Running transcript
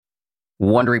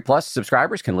Wondery Plus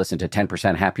subscribers can listen to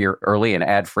 10% Happier early and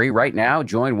ad-free right now.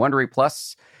 Join Wondery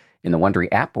Plus in the Wondery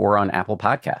app or on Apple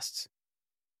Podcasts.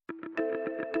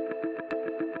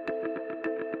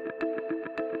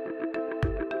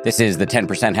 This is the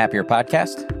 10% Happier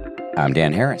podcast. I'm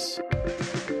Dan Harris.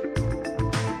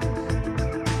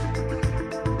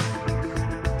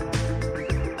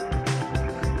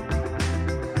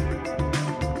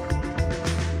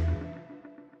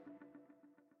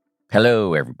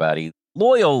 Hello, everybody.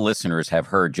 Loyal listeners have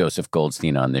heard Joseph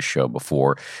Goldstein on this show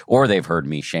before, or they've heard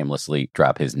me shamelessly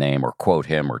drop his name or quote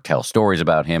him or tell stories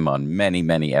about him on many,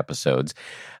 many episodes.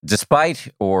 Despite,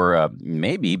 or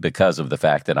maybe because of the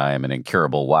fact that I am an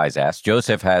incurable wise ass,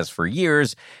 Joseph has for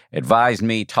years advised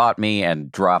me, taught me,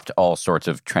 and dropped all sorts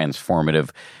of transformative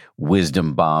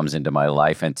wisdom bombs into my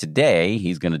life. And today,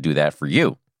 he's going to do that for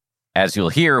you. As you'll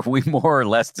hear, we more or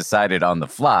less decided on the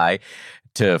fly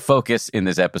to focus in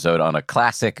this episode on a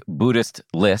classic Buddhist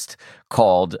list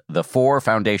called The Four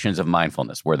Foundations of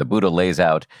Mindfulness, where the Buddha lays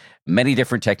out many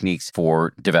different techniques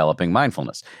for developing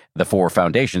mindfulness. The four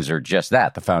foundations are just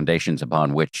that, the foundations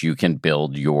upon which you can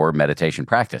build your meditation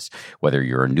practice, whether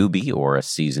you're a newbie or a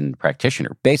seasoned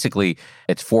practitioner. Basically,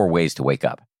 it's four ways to wake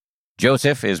up.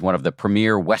 Joseph is one of the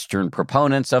premier Western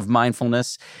proponents of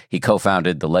mindfulness. He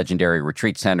co-founded the legendary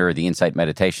retreat center, the Insight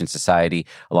Meditation Society,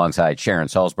 alongside Sharon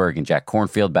Salzberg and Jack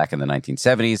Kornfield back in the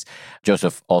 1970s.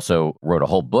 Joseph also wrote a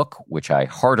whole book, which I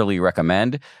heartily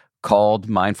recommend, called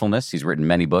Mindfulness. He's written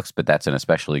many books, but that's an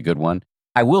especially good one.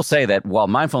 I will say that while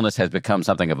mindfulness has become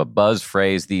something of a buzz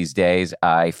phrase these days,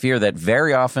 I fear that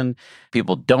very often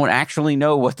people don't actually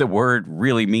know what the word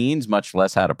really means, much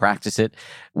less how to practice it.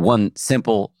 One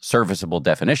simple, serviceable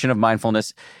definition of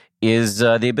mindfulness is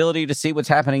the ability to see what's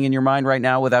happening in your mind right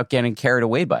now without getting carried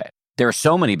away by it. There are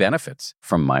so many benefits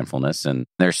from mindfulness, and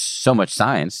there's so much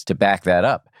science to back that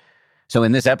up. So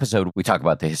in this episode, we talk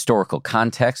about the historical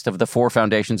context of the four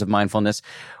foundations of mindfulness,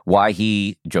 why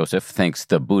Joseph, thinks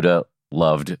the Buddha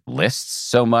loved lists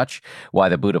so much, why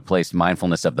the Buddha placed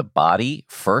mindfulness of the body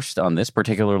first on this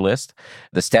particular list,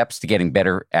 the steps to getting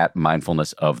better at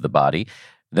mindfulness of the body,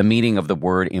 the meaning of the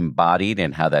word embodied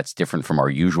and how that's different from our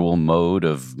usual mode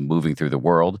of moving through the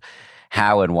world,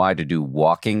 how and why to do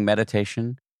walking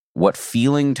meditation, what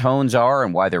feeling tones are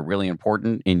and why they're really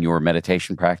important in your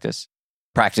meditation practice,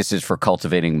 practices for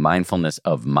cultivating mindfulness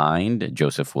of mind.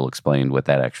 Joseph will explain what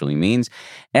that actually means.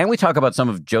 And we talk about some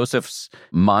of Joseph's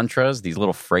mantras, these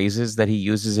little phrases that he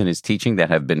uses in his teaching that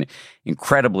have been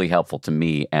incredibly helpful to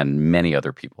me and many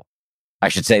other people. I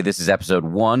should say this is episode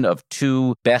 1 of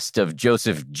 2 Best of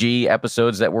Joseph G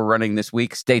episodes that we're running this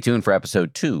week. Stay tuned for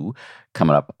episode 2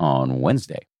 coming up on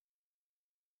Wednesday.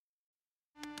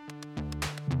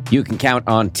 You can count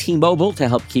on T-Mobile to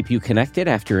help keep you connected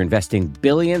after investing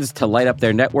billions to light up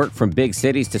their network from big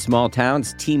cities to small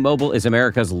towns. T-Mobile is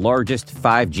America's largest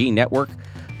 5G network.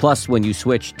 Plus, when you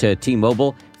switch to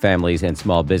T-Mobile, families and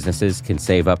small businesses can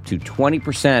save up to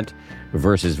 20%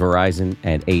 versus Verizon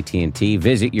and AT&T.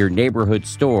 Visit your neighborhood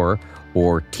store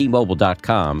or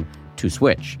T-Mobile.com to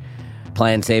switch.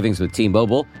 Plan savings with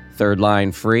T-Mobile. Third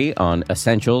line free on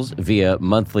essentials via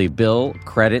monthly bill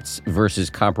credits versus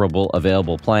comparable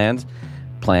available plans.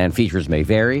 Plan features may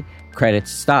vary. Credits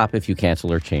stop if you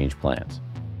cancel or change plans.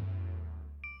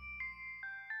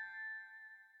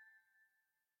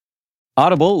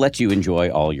 Audible lets you enjoy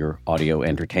all your audio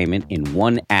entertainment in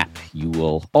one app. You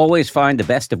will always find the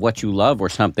best of what you love or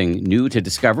something new to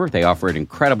discover. They offer an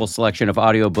incredible selection of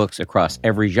audiobooks across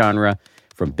every genre,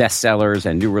 from bestsellers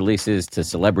and new releases to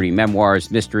celebrity memoirs,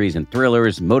 mysteries and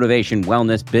thrillers, motivation,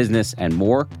 wellness, business, and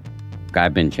more.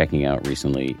 I've been checking out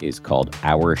recently is called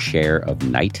Our Share of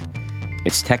Night.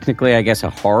 It's technically, I guess,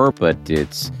 a horror, but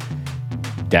it's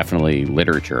definitely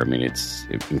literature. I mean, it's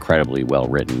incredibly well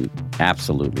written,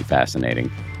 absolutely fascinating,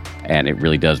 and it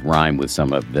really does rhyme with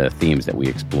some of the themes that we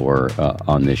explore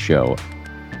on this show.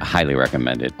 I highly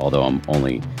recommend it, although I'm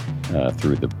only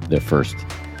through the first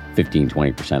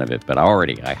 15-20% of it, but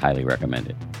I highly recommend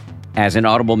it. As an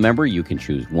Audible member, you can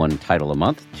choose one title a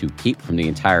month to keep from the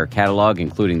entire catalog,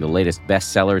 including the latest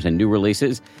bestsellers and new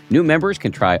releases. New members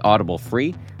can try Audible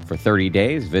free for 30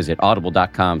 days. Visit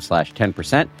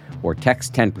audible.com/10% or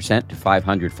text 10% to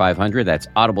 500-500. That's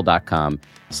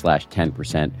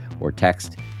audible.com/10% or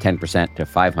text 10% to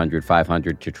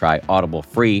 500-500 to try Audible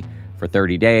free for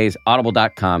 30 days.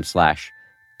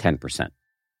 Audible.com/10%.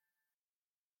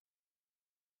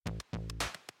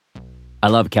 I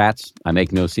love cats. I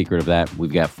make no secret of that.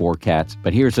 We've got 4 cats.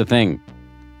 But here's the thing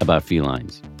about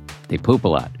felines. They poop a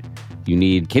lot. You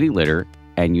need kitty litter,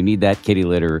 and you need that kitty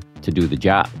litter to do the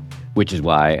job. which is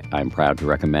why I'm proud to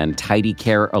recommend Tidy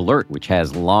Care Alert, which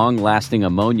has long-lasting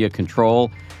ammonia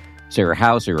control, so your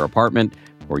house or your apartment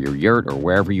or your yurt or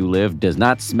wherever you live does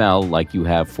not smell like you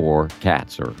have 4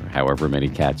 cats or however many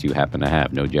cats you happen to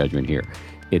have. No judgment here.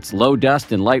 It's low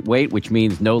dust and lightweight, which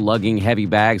means no lugging heavy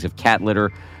bags of cat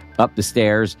litter up the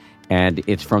stairs, and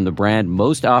it's from the brand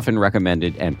most often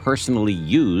recommended and personally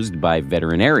used by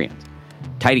veterinarians.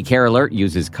 Tidy Care Alert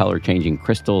uses color-changing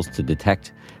crystals to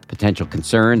detect potential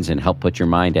concerns and help put your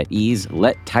mind at ease.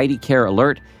 Let Tidy Care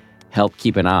Alert help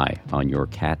keep an eye on your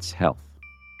cat's health.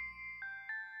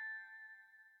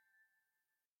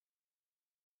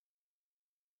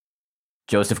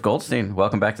 Joseph Goldstein,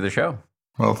 welcome back to the show.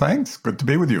 Well, thanks. Good to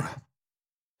be with you.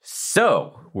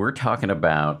 So, we're talking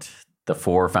about the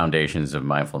 4 foundations of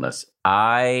mindfulness.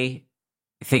 I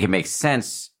think it makes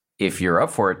sense, if you're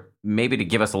up for it, maybe to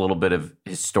give us a little bit of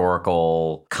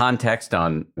historical context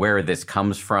on where this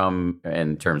comes from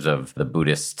in terms of the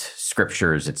Buddhist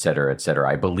scriptures, et cetera, et cetera.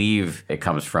 I believe it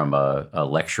comes from a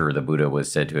lecture the Buddha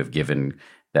was said to have given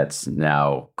that's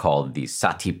now called the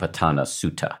Satipatthana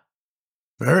Sutta.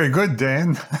 Very good,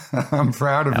 Dan. I'm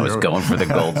proud of you. I was going for the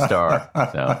gold star.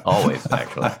 So always,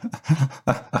 actually.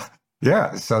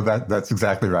 Yeah, so that's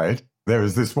exactly right. There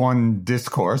is this one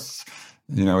discourse,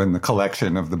 in the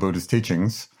collection of the Buddhist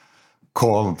teachings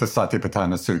called the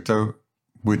Satipatthana Sutta,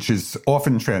 which is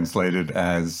often translated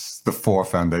as the 4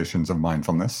 foundations of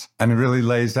mindfulness. And it really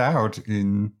lays out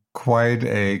in quite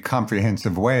a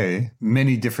comprehensive way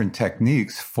many different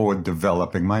techniques for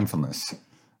developing mindfulness.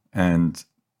 And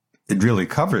it really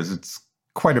covers, it's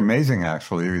quite amazing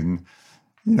actually, in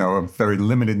a very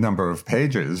limited number of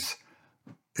pages.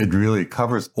 It really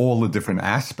covers all the different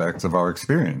aspects of our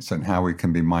experience and how we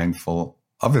can be mindful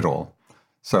of it all.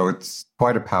 So it's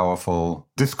quite a powerful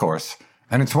discourse.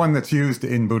 And it's one that's used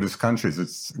in Buddhist countries.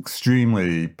 It's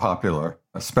extremely popular,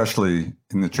 especially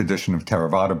in the tradition of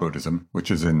Theravada Buddhism, which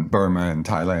is in Burma and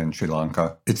Thailand, Sri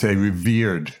Lanka. It's a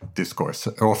revered discourse.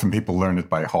 Often people learn it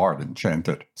by heart and chant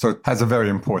it. So it has a very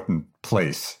important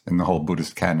place in the whole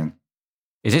Buddhist canon.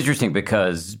 It's interesting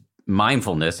because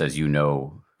mindfulness, as you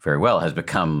know very well, has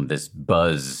become this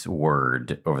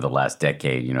buzzword over the last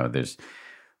decade. There's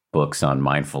books on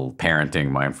mindful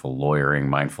parenting, mindful lawyering,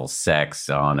 mindful sex,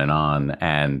 on.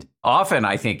 And often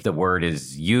I think the word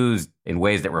is used in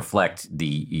ways that reflect the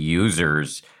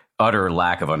user's utter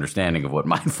lack of understanding of what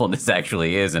mindfulness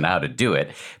actually is and how to do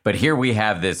it. But here we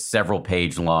have this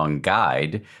several-page long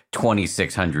guide,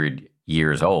 2,600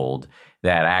 years old,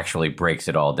 that actually breaks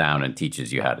it all down and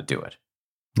teaches you how to do it.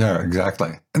 Yeah,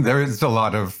 exactly. And there is a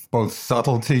lot of both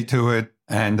subtlety to it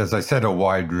and, as I said, a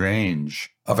wide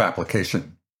range of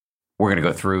application. We're going to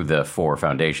go through the 4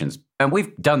 foundations. And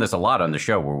we've done this a lot on the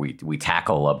show where we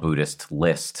tackle a Buddhist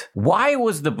list. Why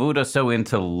was the Buddha so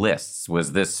into lists?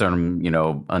 Was this some,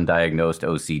 undiagnosed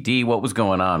OCD? What was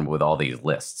going on with all these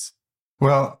lists?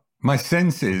 Well, my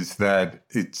sense is that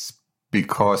it's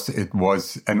because it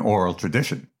was an oral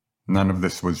tradition. None of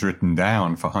this was written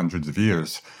down for hundreds of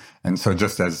years. And so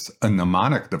just as a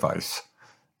mnemonic device,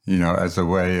 as a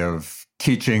way of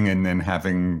teaching and then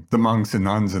having the monks and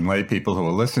nuns and lay people who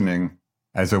are listening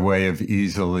as a way of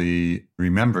easily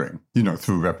remembering,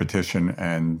 through repetition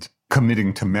and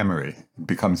committing to memory. It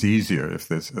becomes easier if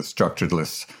there's a structured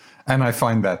list. And I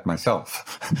find that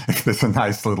myself. If there's a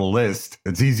nice little list,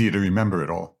 it's easier to remember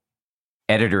it all.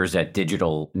 Editors at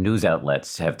digital news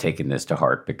outlets have taken this to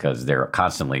heart because they're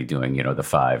constantly doing, the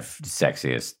 5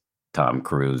 sexiest Tom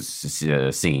Cruise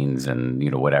scenes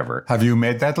and, whatever. Have you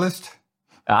made that list?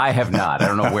 I have not. I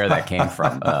don't know where that came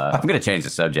from. I'm going to change the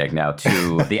subject now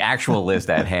to the actual list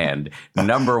at hand.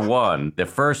 Number 1, the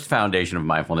first foundation of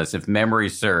mindfulness, if memory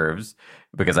serves,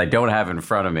 because I don't have it in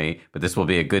front of me, but this will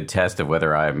be a good test of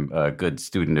whether I'm a good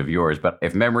student of yours. But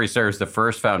if memory serves, the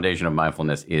first foundation of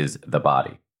mindfulness is the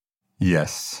body.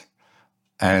 Yes.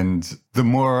 And the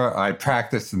more I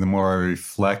practice and the more I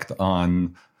reflect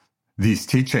on these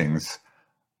teachings,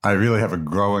 I really have a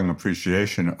growing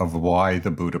appreciation of why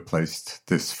the Buddha placed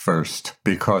this first,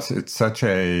 because it's such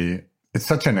an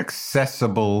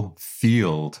accessible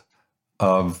field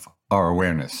of our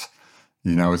awareness.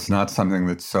 It's not something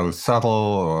that's so subtle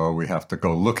or we have to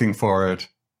go looking for it.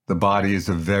 The body is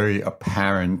a very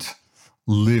apparent,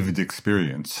 lived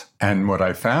experience. And what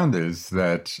I found is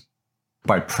that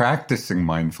by practicing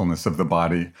mindfulness of the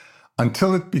body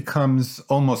until it becomes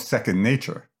almost second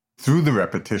nature, through the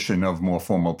repetition of more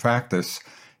formal practice,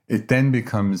 it then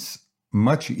becomes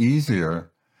much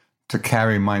easier to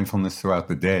carry mindfulness throughout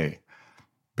the day.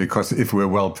 Because if we're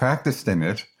well practiced in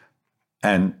it,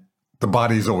 and the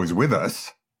body is always with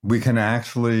us, we can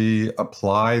actually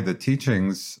apply the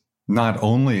teachings not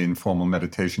only in formal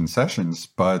meditation sessions,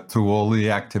 but through all the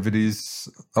activities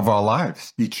of our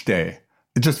lives each day.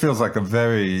 It just feels like a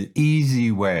very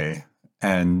easy way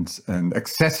and an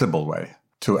accessible way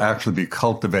to actually be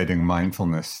cultivating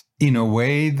mindfulness in a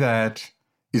way that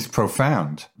is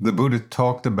profound. The Buddha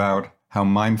talked about how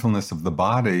mindfulness of the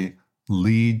body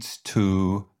leads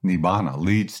to nibbana,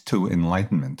 leads to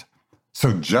enlightenment.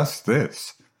 So just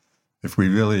this, if we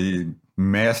really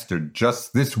mastered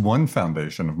just this one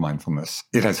foundation of mindfulness,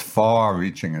 it has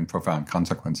far-reaching and profound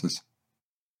consequences.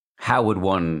 How would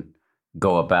one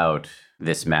go about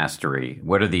this mastery?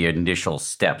 What are the initial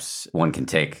steps one can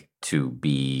take to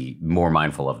be more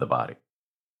mindful of the body?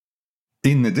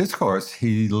 In the discourse,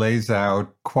 he lays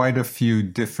out quite a few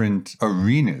different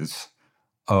arenas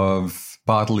of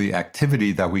bodily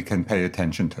activity that we can pay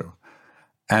attention to.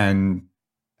 And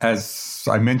as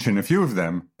I mentioned a few of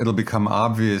them, it'll become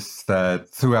obvious that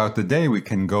throughout the day, we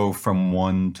can go from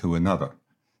one to another.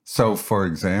 So, for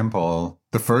example,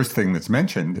 the first thing that's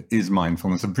mentioned is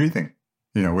mindfulness of breathing,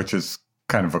 which is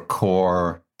kind of a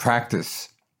core practice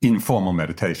in formal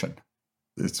meditation.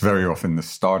 It's very often the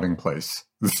starting place.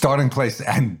 The starting place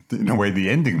and, in a way, the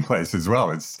ending place as well.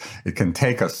 It can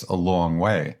take us a long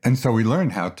way. And so we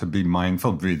learn how to be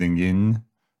mindful, breathing in.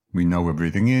 We know we're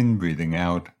breathing in, breathing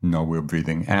out, know we're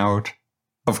breathing out.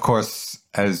 Of course,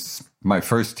 as my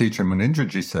first teacher,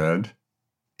 Munindraji, said,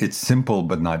 it's simple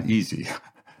but not easy,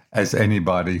 as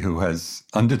anybody who has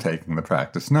undertaken the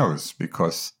practice knows,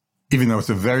 because even though it's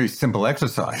a very simple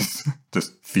exercise,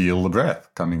 just feel the breath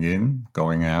coming in,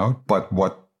 going out. But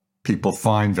what people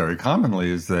find very commonly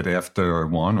is that after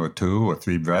 1 or 2 or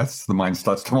 3 breaths, the mind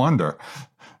starts to wander,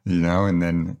 and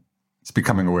then it's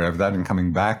becoming aware of that and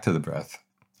coming back to the breath.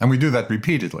 And we do that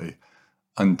repeatedly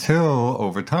until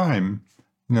over time,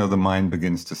 the mind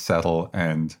begins to settle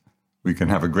and we can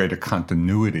have a greater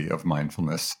continuity of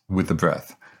mindfulness with the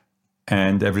breath.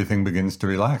 And everything begins to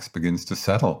relax, begins to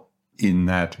settle in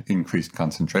that increased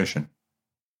concentration.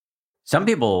 Some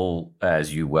people,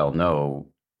 as you well know,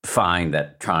 find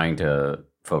that trying to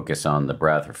focus on the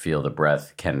breath or feel the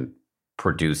breath can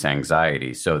produce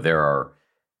anxiety. So there are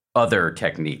other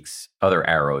techniques, other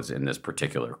arrows in this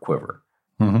particular quiver.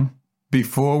 Mm-hmm.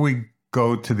 Before we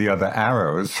go to the other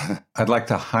arrows, I'd like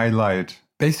to highlight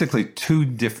basically 2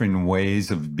 different ways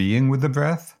of being with the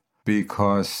breath,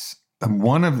 because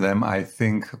one of them, I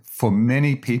think, for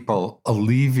many people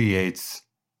alleviates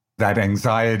that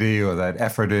anxiety or that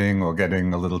efforting or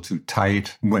getting a little too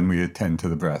tight when we attend to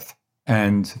the breath.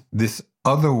 And this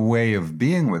other way of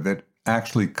being with it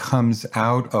actually comes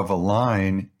out of a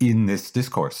line in this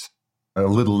discourse, a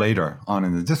little later on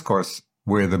in the discourse,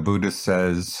 where the Buddha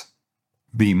says,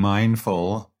 be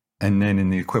mindful, and then in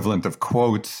the equivalent of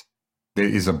quotes, there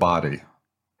is a body.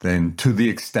 Then to the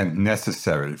extent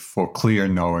necessary for clear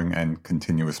knowing and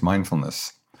continuous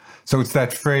mindfulness. So it's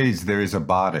that phrase, there is a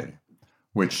body,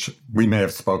 which we may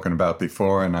have spoken about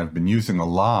before, and I've been using a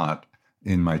lot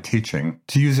in my teaching,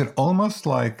 to use it almost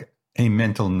like a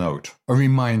mental note, a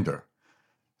reminder.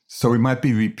 So we might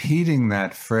be repeating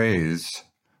that phrase,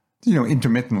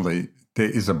 intermittently, there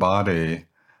is a body,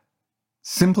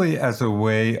 simply as a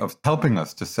way of helping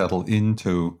us to settle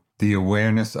into the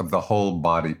awareness of the whole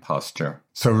body posture.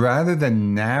 So rather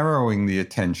than narrowing the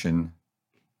attention,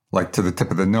 like to the tip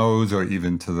of the nose or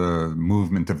even to the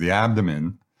movement of the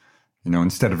abdomen,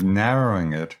 instead of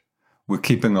narrowing it, we're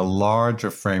keeping a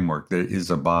larger framework. There is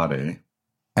a body.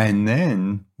 And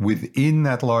then within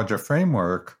that larger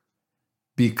framework,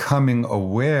 becoming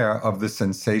aware of the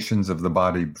sensations of the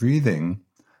body breathing,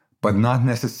 but not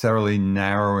necessarily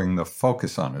narrowing the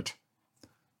focus on it.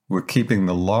 We're keeping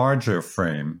the larger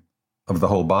frame of the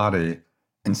whole body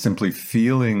and simply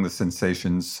feeling the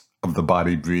sensations of the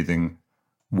body breathing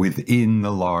within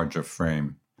the larger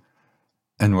frame.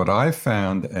 And what I've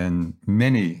found, and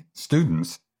many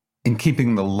students, in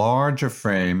keeping the larger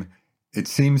frame, it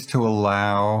seems to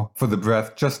allow for the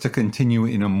breath just to continue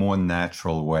in a more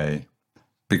natural way,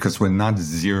 because we're not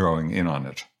zeroing in on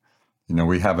it.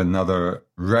 We have another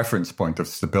reference point of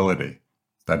stability,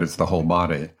 that is the whole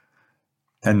body.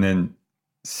 And then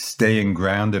staying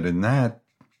grounded in that,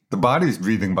 the body's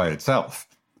breathing by itself.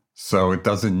 So it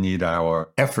doesn't need our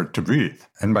effort to breathe.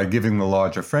 And by giving the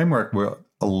larger framework, we're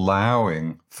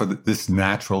allowing for this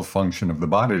natural function of the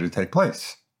body to take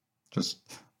place, just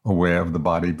aware of the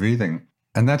body breathing.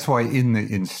 And that's why in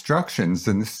the instructions,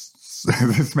 and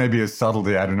this may be a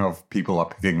subtlety I don't know if people are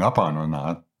picking up on or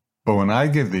not, but when I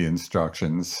give the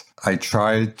instructions, I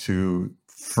try to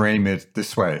frame it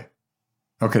this way.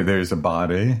 Okay, there's a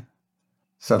body,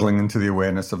 settling into the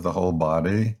awareness of the whole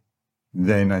body.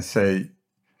 Then I say,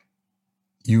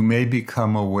 you may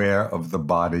become aware of the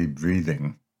body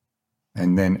breathing.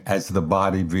 And then as the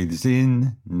body breathes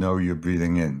in, know you're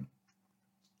breathing in.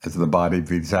 As the body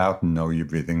breathes out, know you're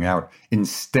breathing out.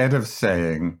 Instead of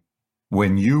saying,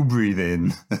 when you breathe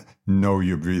in, know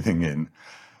you're breathing in.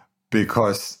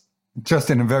 Because just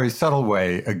in a very subtle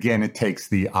way, again, it takes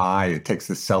the I, it takes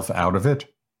the self out of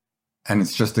it. And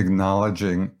it's just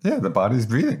acknowledging, yeah, the body's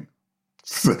breathing.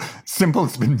 Simple,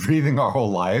 it's been breathing our whole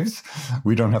lives.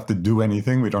 We don't have to do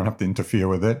anything. We don't have to interfere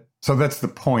with it. So that's the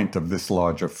point of this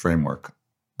larger framework.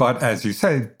 But as you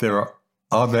say, there are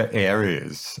other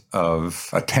areas of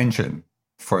attention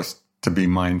for us to be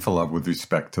mindful of with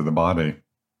respect to the body.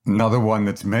 Another one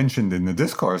that's mentioned in the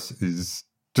discourse is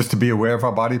just to be aware of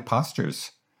our body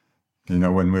postures.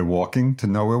 When we're walking, to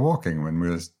know we're walking. When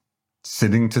we're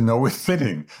sitting, to know we're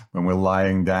sitting. When we're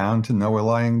lying down, to know we're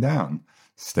lying down.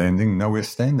 Standing, know we're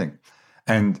standing.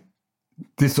 And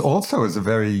this also is a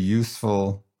very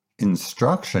useful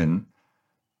instruction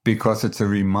because it's a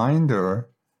reminder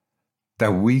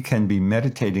that we can be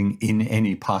meditating in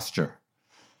any posture.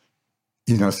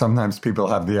 Sometimes people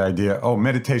have the idea,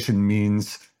 meditation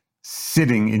means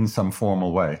sitting in some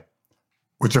formal way,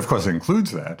 which of course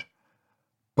includes that.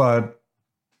 But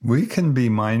we can be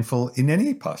mindful in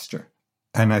any posture.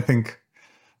 And I think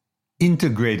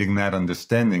integrating that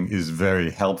understanding is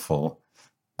very helpful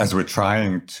as we're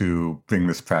trying to bring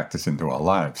this practice into our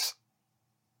lives.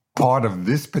 Part of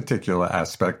this particular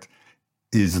aspect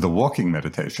is the walking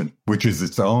meditation, which is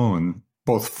its own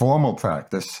both formal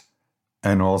practice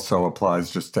and also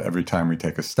applies just to every time we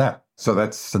take a step. So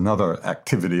that's another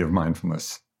activity of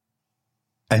mindfulness.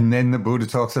 And then the Buddha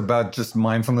talks about just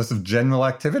mindfulness of general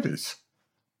activities.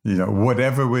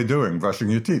 Whatever we're doing, brushing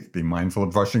your teeth, be mindful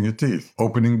of brushing your teeth,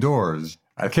 opening doors.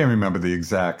 I can't remember the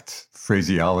exact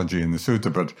phraseology in the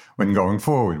sutta, but when going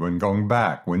forward, when going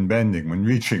back, when bending, when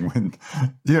reaching, when,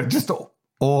 just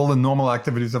all the normal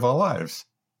activities of our lives.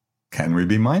 Can we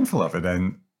be mindful of it?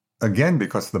 And again,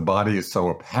 because the body is so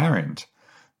apparent,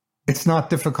 it's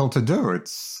not difficult to do.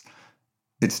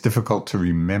 It's difficult to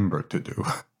remember to do.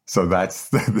 So that's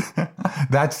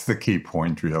the key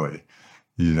point, really.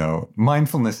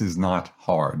 Mindfulness is not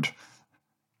hard.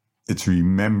 It's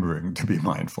remembering to be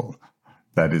mindful.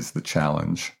 That is the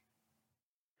challenge.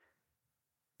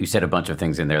 You said a bunch of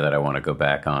things in there that I want to go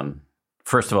back on.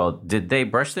 First of all, did they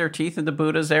brush their teeth in the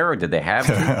Buddha's era? Did they have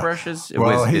toothbrushes?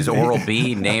 Is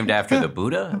Oral-B named after the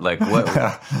Buddha? Like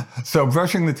what? So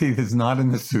brushing the teeth is not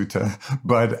in the sutta,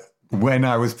 but when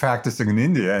I was practicing in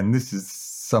India, and this is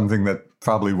something that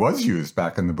probably was used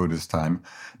back in the Buddha's time,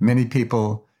 many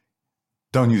people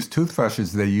don't use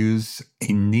toothbrushes. They use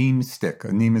a neem stick.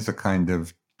 A neem is a kind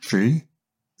of tree.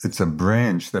 It's a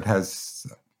branch that has,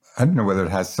 I don't know whether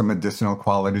it has some medicinal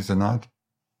qualities or not,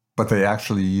 but they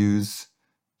actually use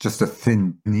just a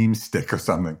thin neem stick or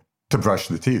something to brush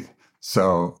the teeth.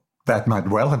 So that might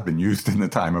well have been used in the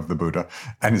time of the Buddha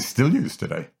and is still used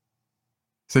today.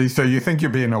 So you think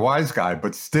you're being a wise guy,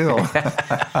 but still,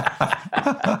 the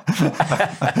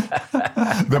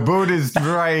Buddha is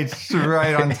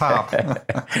right on top.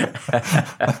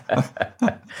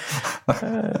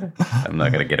 I'm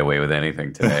not going to get away with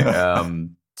anything today.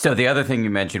 So the other thing you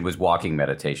mentioned was walking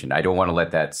meditation. I don't want to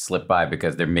let that slip by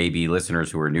because there may be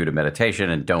listeners who are new to meditation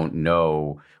and don't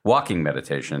know walking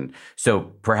meditation. So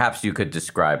perhaps you could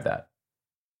describe that.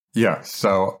 Yeah,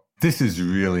 so this is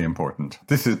really important.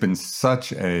 This has been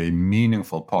such a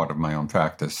meaningful part of my own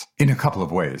practice in a couple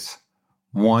of ways.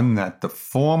 One, that the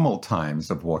formal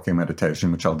times of walking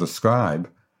meditation, which I'll describe,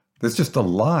 there's just a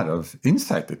lot of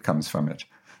insight that comes from it.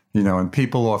 And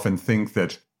people often think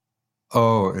that,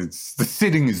 it's the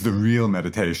sitting is the real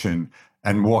meditation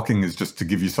and walking is just to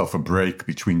give yourself a break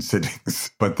between sittings.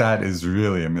 But that is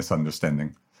really a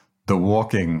misunderstanding. The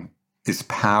walking is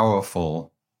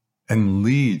powerful and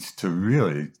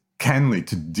can lead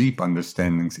to deep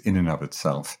understandings in and of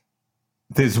itself.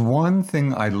 There's one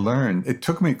thing I learned. It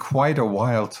took me quite a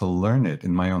while to learn it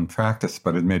in my own practice,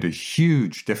 but it made a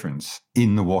huge difference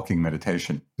in the walking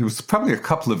meditation. It was probably a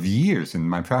couple of years in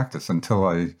my practice until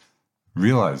I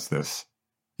realized this.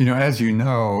 As you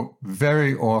know,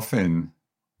 very often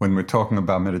when we're talking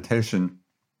about meditation,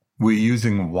 we're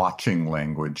using watching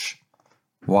language.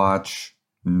 Watch,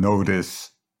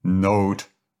 notice, note,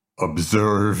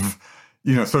 observe.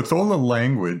 So it's all the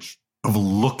language of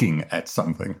looking at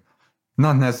something.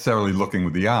 Not necessarily looking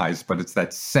with the eyes, but it's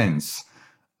that sense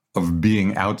of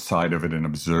being outside of it and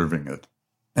observing it.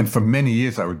 And for many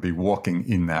years, I would be walking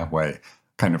in that way,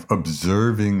 kind of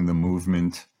observing the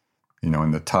movement,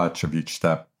 and the touch of each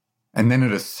step. And then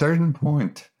at a certain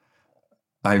point,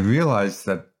 I realized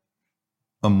that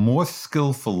a more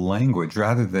skillful language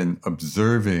rather than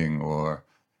observing or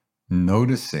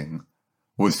noticing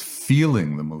was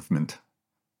feeling the movement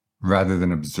rather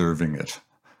than observing it.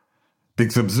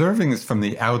 Because observing is from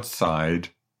the outside.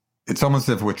 It's almost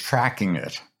as if we're tracking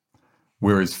it,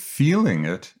 whereas feeling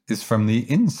it is from the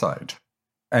inside.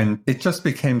 And it just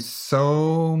became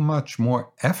so much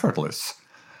more effortless.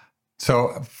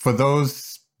 So for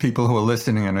those people who are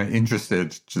listening and are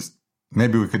interested, just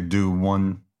maybe we could do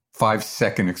one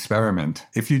 5-second experiment.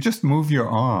 If you just move your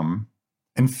arm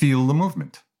and feel the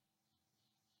movement.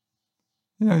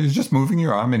 You're just moving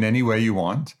your arm in any way you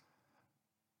want,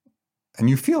 and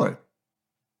you feel it.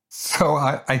 So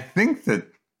I think that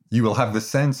you will have the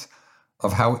sense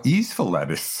of how easeful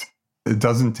that is. It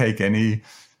doesn't take any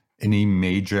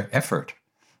major effort,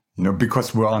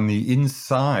 because we're on the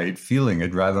inside feeling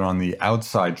it rather than on the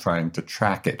outside trying to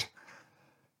track it.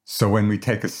 So when we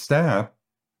take a step,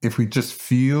 if we just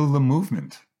feel the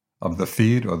movement of the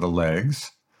feet or the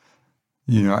legs,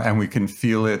 and we can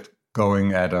feel it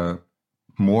going at a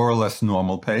more or less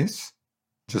normal pace,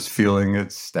 just feeling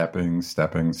it stepping,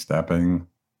 stepping, stepping.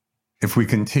 If we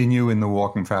continue in the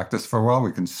walking practice for a while,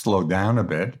 we can slow down a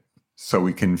bit so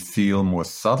we can feel more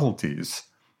subtleties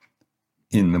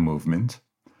in the movement.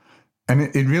 And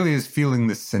it really is feeling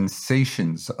the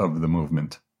sensations of the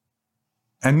movement.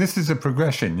 And this is a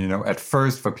progression, at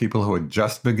first for people who are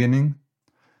just beginning,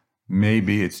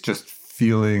 maybe it's just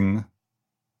feeling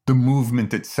the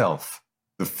movement itself,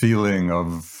 the feeling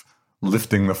of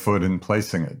lifting the foot and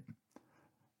placing it.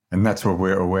 And that's what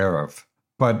we're aware of.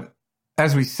 But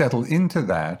as we settle into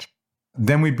that,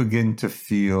 then we begin to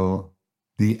feel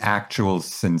the actual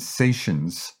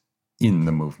sensations in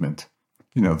the movement.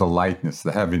 The lightness,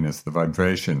 the heaviness, the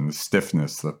vibration, the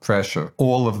stiffness, the pressure,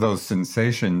 all of those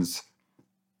sensations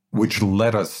which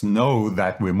let us know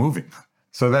that we're moving.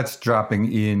 So that's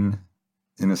dropping in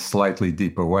a slightly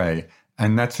deeper way.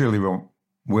 And that's really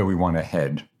where we want to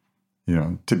head,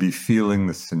 to be feeling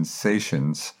the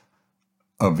sensations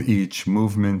of each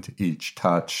movement, each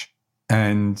touch.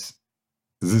 And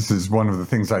this is one of the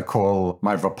things I call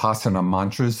my Vipassana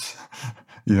mantras,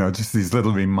 just these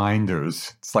little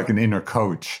reminders. It's like an inner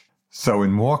coach. So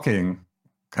in walking,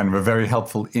 kind of a very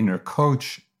helpful inner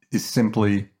coach is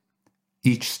simply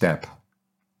each step.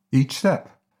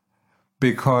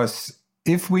 Because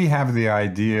if we have the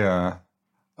idea,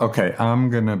 okay,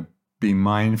 I'm going to be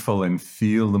mindful and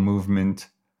feel the movement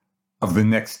of the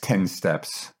next 10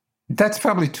 steps, that's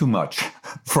probably too much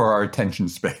for our attention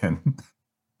span.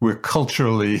 We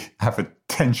culturally have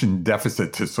attention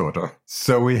deficit disorder.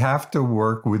 So we have to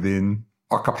work within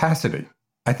our capacity.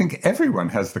 I think everyone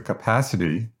has the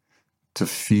capacity to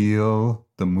feel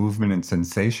the movement and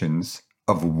sensations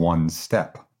of one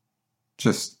step.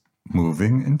 Just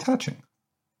moving and touching.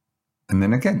 And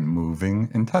then again, moving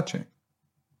and touching.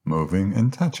 Moving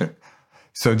and touching.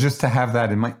 So just to have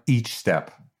that in each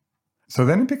step. So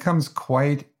then it becomes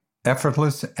quite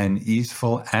effortless and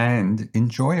easeful and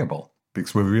enjoyable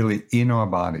because we're really in our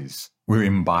bodies. We're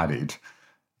embodied.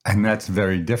 And that's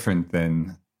very different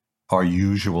than our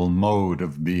usual mode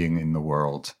of being in the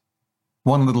world.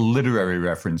 One little literary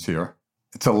reference here.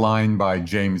 It's a line by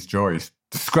James Joyce.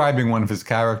 Describing one of his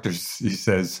characters, he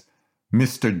says,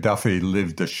 Mr. Duffy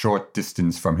lived a short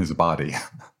distance from his body.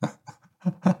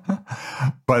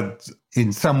 But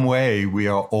in some way, we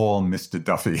are all Mr.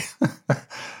 Duffy.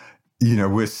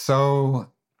 We're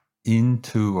so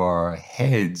into our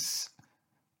heads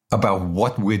about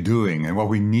what we're doing and what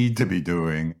we need to be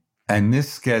doing. And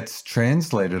this gets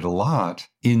translated a lot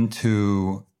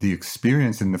into the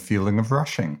experience and the feeling of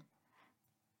rushing.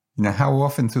 How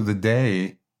often through the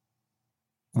day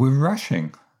we're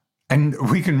rushing? And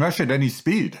we can rush at any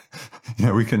speed.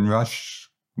 We can rush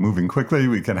moving quickly.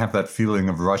 We can have that feeling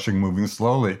of rushing, moving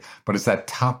slowly. But it's that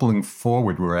toppling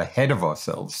forward. We're ahead of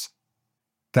ourselves.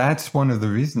 That's one of the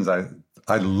reasons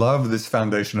I love this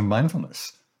foundation of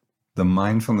mindfulness. The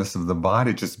mindfulness of the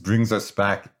body just brings us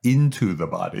back into the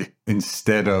body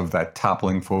instead of that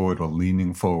toppling forward or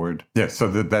leaning forward. Yeah, so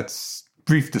that's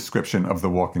brief description of the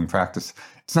walking practice.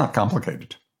 It's not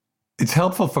complicated. It's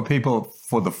helpful for people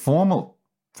for the formal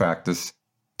practice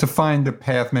to find a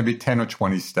path maybe 10 or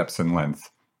 20 steps in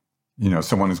length.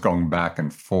 Someone is going back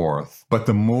and forth. But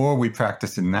the more we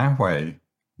practice in that way,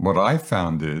 what I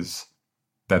found is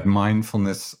that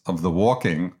mindfulness of the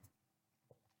walking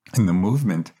and the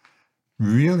movement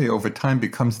really over time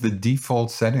becomes the default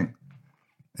setting.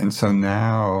 And so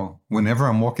now, whenever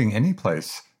I'm walking any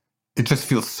place, it just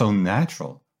feels so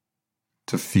natural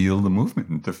to feel the movement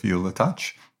and to feel the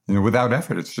touch. Without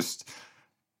effort, it's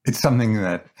something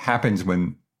that happens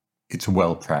when it's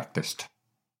well practiced.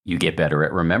 You get better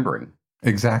at remembering.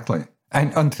 Exactly.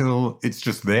 And until it's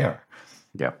just there.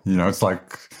 Yeah. It's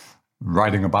like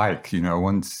riding a bike.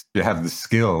 Once you have the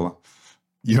skill,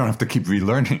 you don't have to keep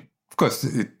relearning. Of course,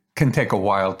 it can take a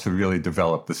while to really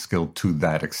develop the skill to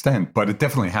that extent, but it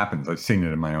definitely happens. I've seen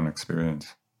it in my own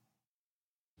experience.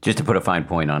 Just to put a fine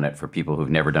point on it for people who've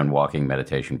never done walking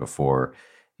meditation before,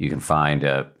 you can find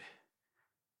a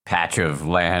patch of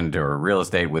land or real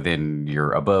estate within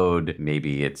your abode.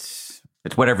 Maybe it's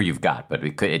whatever you've got, but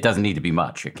it doesn't need to be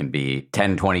much. It can be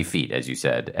 10, 20 feet, as you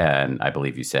said, and I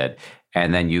believe you said.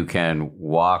 And then you can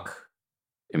walk,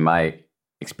 in my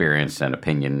experience and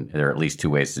opinion, there are at least two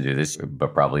ways to do this,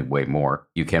 but probably way more.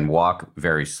 You can walk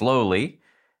very slowly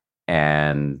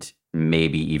and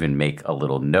maybe even make a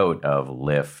little note of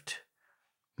lift,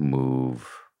 move,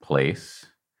 place.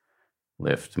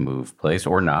 Lift, move, place,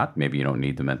 or not. Maybe you don't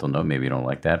need the mental note. Maybe you don't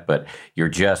like that, but you're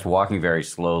just walking very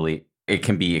slowly. It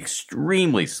can be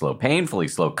extremely slow, painfully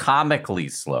slow, comically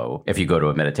slow. If you go to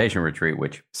a meditation retreat,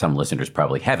 which some listeners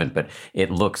probably haven't, but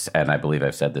it looks, and I believe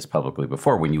I've said this publicly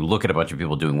before, when you look at a bunch of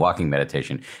people doing walking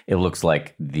meditation, it looks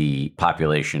like the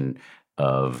population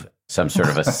of some sort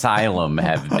of asylum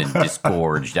have been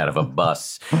disgorged out of a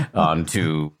bus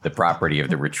onto the property of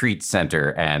the retreat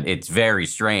center. And it's very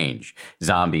strange.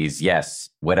 Zombies,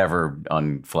 yes, whatever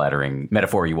unflattering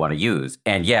metaphor you want to use.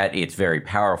 And yet it's very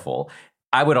powerful.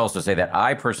 I would also say that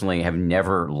I personally have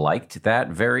never liked that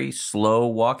very slow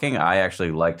walking. I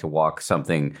actually like to walk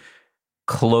something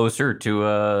closer to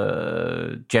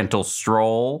a gentle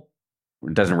stroll.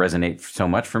 It doesn't resonate so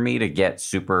much for me to get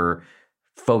super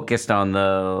focused on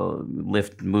the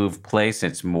lift, move, place.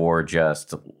 It's more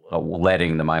just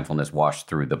letting the mindfulness wash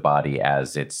through the body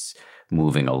as it's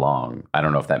moving along. I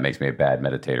don't know if that makes me a bad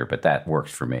meditator, but that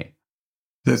works for me.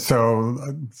 So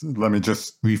let me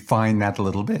just refine that a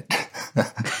little bit.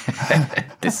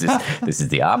 This is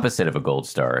the opposite of a gold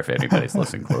star, if anybody's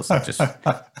listening closely, just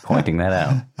pointing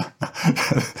that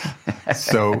out.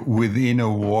 So within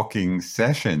a walking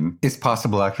session, it's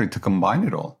possible actually to combine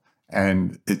it all.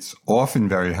 And it's often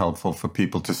very helpful for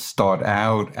people to start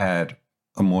out at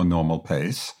a more normal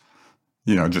pace,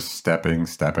 just stepping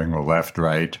or left,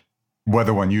 right,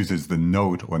 whether one uses the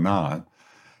note or not.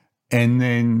 And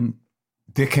then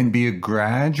there can be a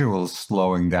gradual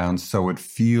slowing down so it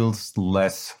feels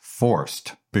less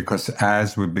forced, because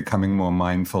as we're becoming more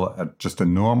mindful at just a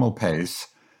normal pace,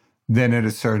 then at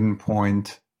a certain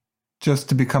point, just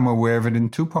to become aware of it in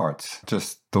two parts,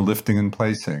 just the lifting and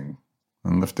placing.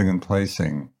 And lifting and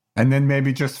placing. And then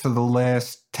maybe just for the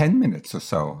last 10 minutes or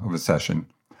so of a session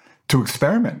to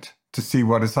experiment, to see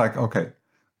what it's like. Okay,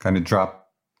 kind of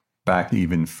drop back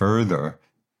even further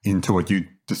into what you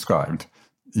described.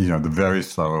 The very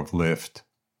slow of lift,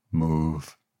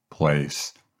 move,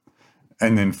 place.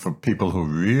 And then for people who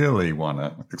really want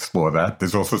to explore that,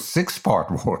 there's also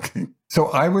 6-part walking. So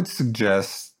I would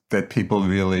suggest that people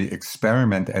really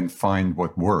experiment and find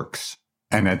what works.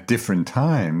 And at different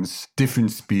times,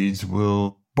 different speeds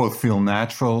will both feel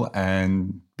natural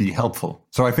and be helpful.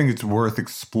 So I think it's worth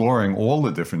exploring all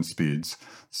the different speeds,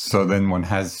 so then one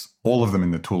has all of them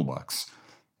in the toolbox.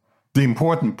 The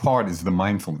important part is the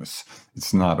mindfulness.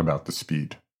 It's not about the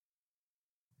speed.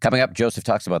 Coming up, Joseph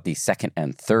talks about the second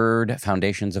and third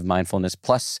foundations of mindfulness.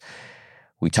 Plus,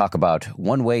 we talk about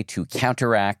one way to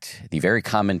counteract the very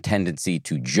common tendency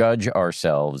to judge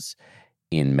ourselves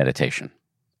in meditation.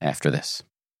 After this.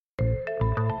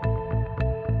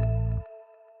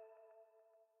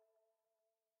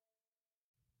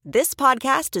 This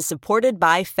podcast is supported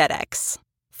by FedEx.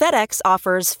 FedEx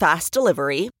offers fast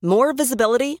delivery, more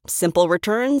visibility, simple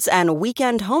returns, and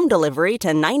weekend home delivery to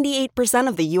 98%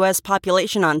 of the U.S.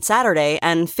 population on Saturday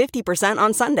and 50%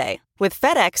 on Sunday. With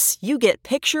FedEx, you get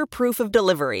picture proof of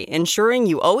delivery, ensuring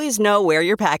you always know where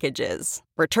your package is.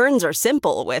 Returns are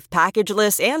simple with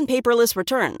packageless and paperless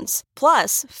returns.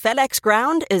 Plus, FedEx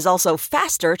Ground is also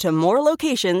faster to more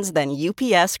locations than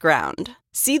UPS Ground.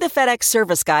 See the FedEx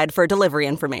service guide for delivery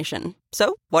information.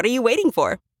 So, what are you waiting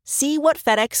for? See what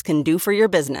FedEx can do for your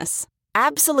business.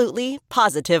 Absolutely,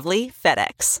 positively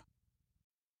FedEx.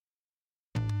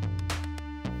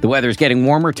 The weather's getting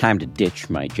warmer. Time to ditch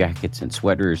my jackets and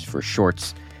sweaters for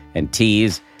shorts and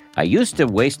tees. I used to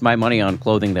waste my money on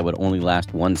clothing that would only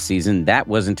last one season. That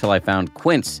was until I found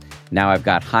Quince. Now I've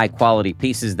got high-quality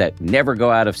pieces that never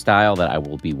go out of style that I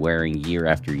will be wearing year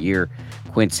after year.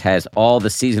 Quince has all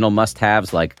the seasonal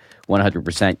must-haves like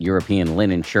 100% European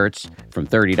linen shirts from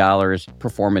 $30,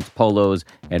 performance polos,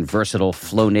 and versatile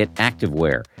flow-knit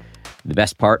activewear. The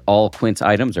best part, all Quince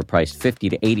items are priced 50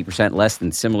 to 80% less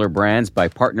than similar brands. By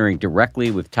partnering directly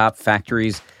with top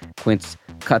factories, Quince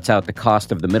cuts out the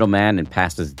cost of the middleman and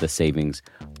passes the savings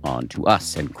on to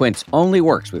us. And Quince only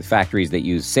works with factories that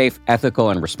use safe, ethical,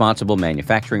 and responsible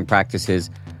manufacturing practices,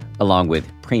 along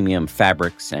with premium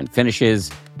fabrics and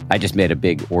finishes. I just made a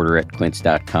big order at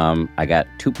quince.com. I got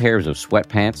 2 pairs of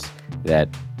sweatpants that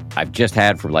I've just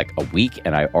had for like a week,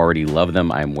 and I already love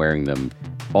them. I'm wearing them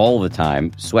all the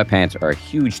time. Sweatpants are a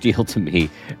huge deal to me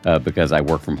because I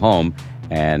work from home,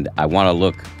 and I want to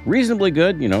look reasonably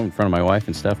good, in front of my wife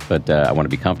and stuff, but I want to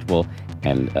be comfortable,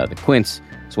 and the Quince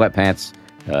sweatpants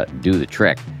do the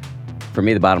trick. For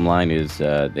me, the bottom line is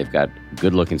they've got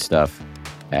good-looking stuff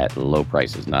at low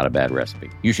prices. Not a bad recipe.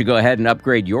 You should go ahead and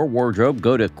upgrade your wardrobe.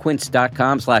 Go to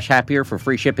quince.com/happier for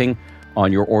free shipping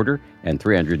on your order and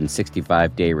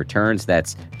 365-day returns.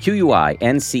 That's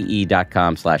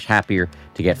QUINCE.com/happier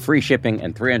to get free shipping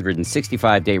and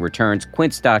 365-day returns.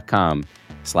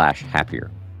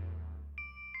 Quince.com/happier.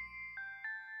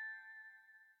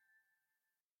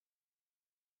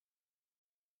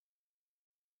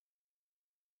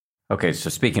 Okay, so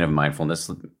speaking of mindfulness,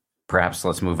 perhaps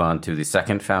let's move on to the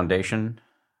second foundation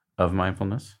of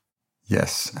mindfulness.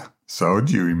 Yes. So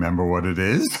do you remember what it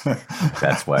is?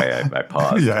 That's why I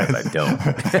paused. Yes. I don't.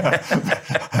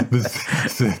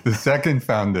 The second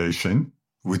foundation,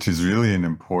 which is really an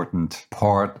important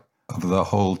part of the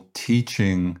whole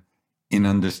teaching in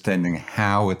understanding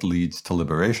how it leads to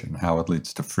liberation, how it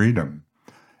leads to freedom,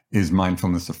 is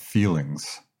mindfulness of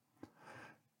feelings.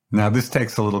 Now, this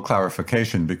takes a little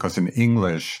clarification because in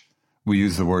English, we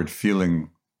use the word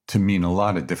feeling to mean a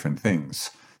lot of different things.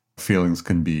 Feelings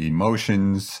can be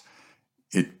emotions.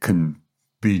 It can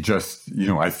be just,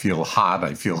 I feel hot,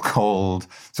 I feel cold.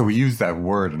 So we use that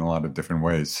word in a lot of different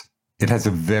ways. It has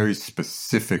a very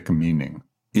specific meaning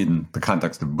in the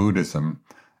context of Buddhism.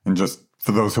 And just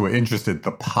for those who are interested,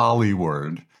 the Pali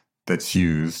word that's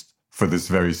used for this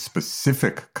very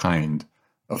specific kind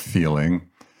of feeling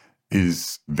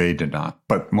is Vedana,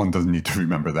 but one doesn't need to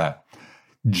remember that.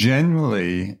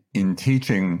 Generally, in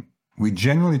teaching, we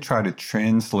generally try to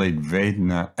translate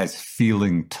Vedana as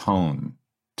feeling tone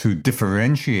to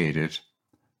differentiate it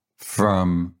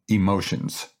from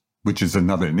emotions, which is in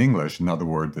English, another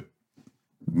word that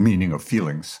meaning of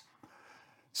feelings.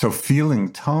 So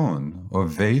feeling tone or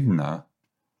Vedana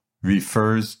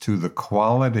refers to the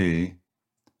quality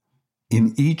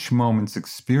in each moment's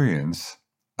experience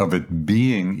of it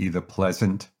being either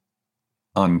pleasant,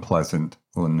 unpleasant,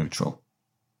 or neutral.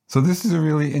 So this is a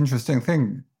really interesting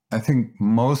thing. I think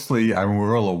mostly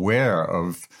we're all aware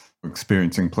of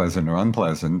experiencing pleasant or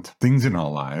unpleasant things in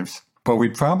our lives, but we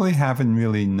probably haven't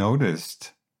really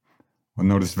noticed, or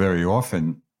noticed very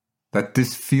often, that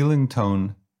this feeling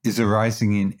tone is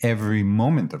arising in every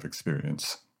moment of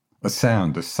experience. A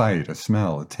sound, a sight, a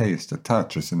smell, a taste, a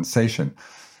touch, a sensation,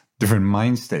 different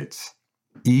mind states.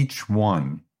 Each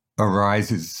one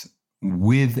arises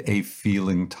with a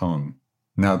feeling tone.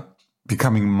 Now,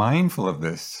 becoming mindful of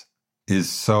this is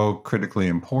so critically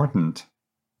important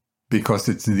because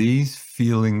it's these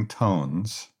feeling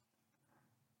tones,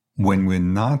 when we're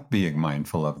not being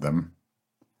mindful of them,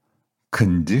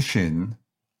 condition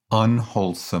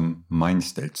unwholesome mind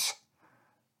states.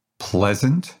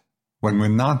 Pleasant, when we're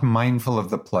not mindful of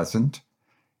the pleasant,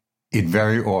 it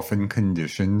very often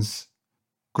conditions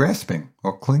grasping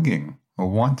or clinging or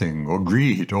wanting or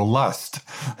greed or lust,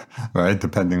 right?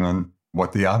 Depending on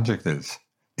what the object is.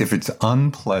 If it's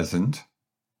unpleasant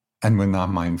and we're not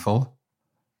mindful,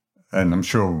 and I'm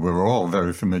sure we're all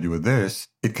very familiar with this,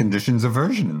 it conditions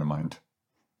aversion in the mind.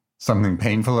 Something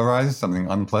painful arises, something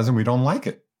unpleasant, we don't like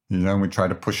it. We try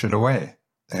to push it away.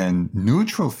 And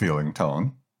neutral feeling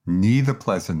tone, neither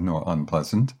pleasant nor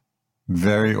unpleasant,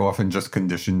 very often just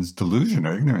conditions delusion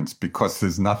or ignorance because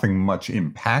there's nothing much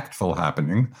impactful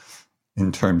happening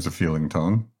in terms of feeling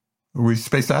tone. We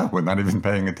space out. We're not even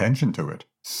paying attention to it.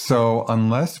 So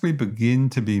unless we begin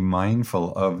to be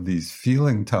mindful of these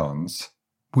feeling tones,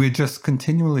 we're just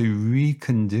continually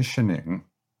reconditioning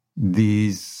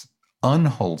these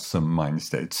unwholesome mind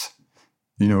states,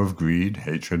 of greed,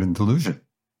 hatred, and delusion.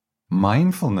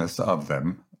 Mindfulness of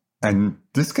them, and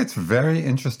this gets very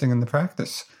interesting in the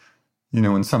practice.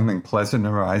 When something pleasant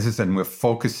arises and we're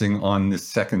focusing on this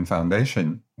second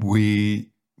foundation, we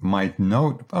might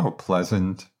note,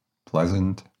 pleasant.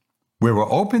 Where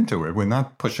we're open to it, we're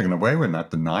not pushing it away, we're not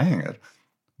denying it.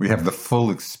 We have the full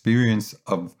experience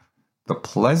of the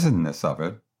pleasantness of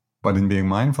it, but in being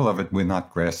mindful of it, we're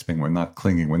not grasping, we're not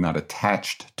clinging, we're not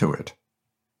attached to it.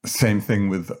 Same thing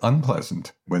with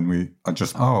unpleasant. When we are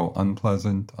just,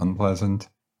 unpleasant.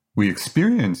 We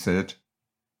experience it,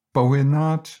 but we're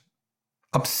not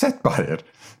upset by it.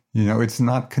 It's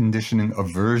not conditioning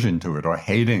aversion to it or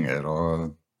hating it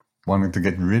or wanting to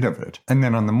get rid of it. And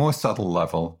then on the more subtle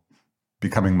level,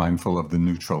 becoming mindful of the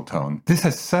neutral tone. This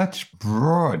has such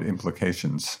broad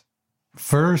implications.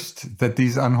 First, that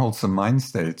these unwholesome mind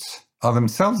states are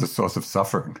themselves a source of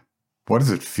suffering. What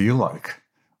does it feel like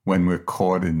when we're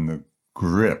caught in the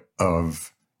grip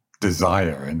of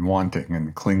desire and wanting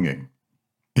and clinging?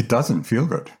 It doesn't feel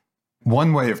good.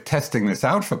 One way of testing this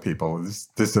out for people is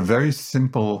there's a very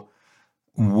simple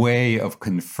way of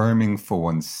confirming for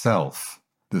oneself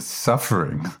the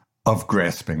suffering of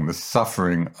grasping, the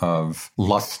suffering of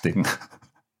lusting.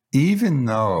 Even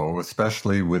though,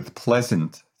 especially with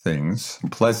pleasant things,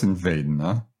 pleasant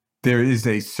Vedana, there is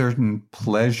a certain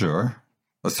pleasure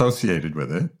associated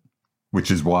with it,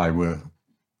 which is why we're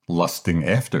lusting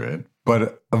after it.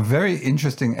 But a very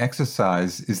interesting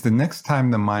exercise is the next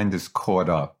time the mind is caught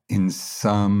up in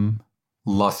some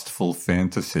lustful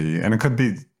fantasy, and it could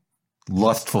be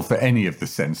lustful for any of the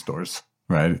sense doors,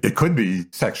 right? It could be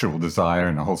sexual desire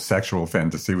and a whole sexual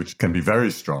fantasy, which can be very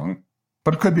strong,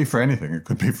 but it could be for anything. It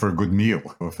could be for a good meal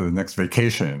or for the next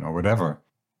vacation or whatever.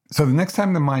 So the next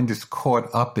time the mind is caught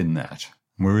up in that,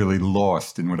 we're really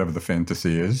lost in whatever the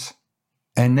fantasy is,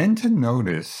 and then to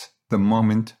notice the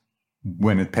moment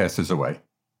when it passes away,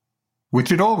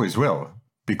 which it always will,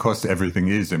 because everything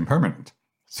is impermanent.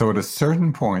 So at a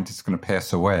certain point, it's going to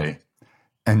pass away.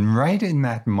 And right in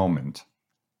that moment,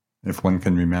 if one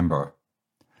can remember,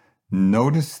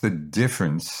 notice the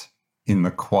difference in the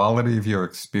quality of your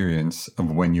experience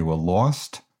of when you were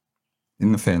lost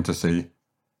in the fantasy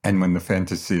and when the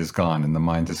fantasy is gone and the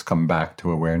mind has come back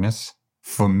to awareness.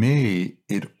 For me,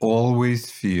 it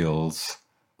always feels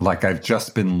like I've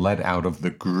just been let out of the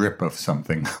grip of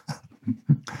something.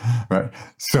 Right?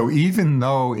 So even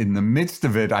though in the midst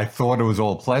of it, I thought it was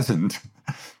all pleasant,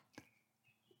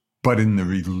 but in the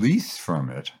release from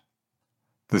it,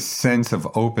 the sense of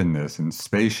openness and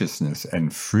spaciousness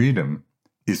and freedom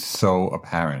is so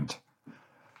apparent.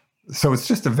 So it's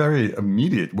just a very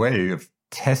immediate way of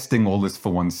testing all this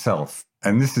for oneself.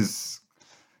 And this is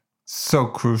so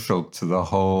crucial to the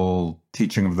whole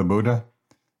teaching of the Buddha.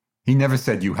 He never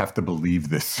said you have to believe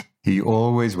this. He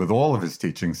always, with all of his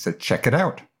teachings, said, check it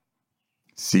out.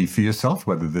 See for yourself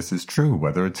whether this is true,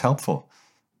 whether it's helpful,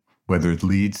 whether it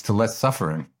leads to less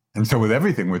suffering. And so with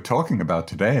everything we're talking about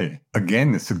today,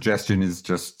 again, the suggestion is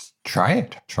just try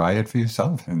it. Try it for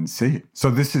yourself and see.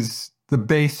 So this is the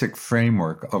basic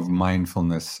framework of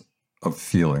mindfulness of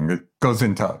feeling. It goes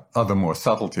into other more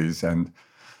subtleties. And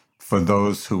for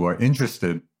those who are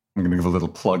interested, I'm going to give a little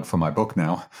plug for my book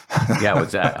now.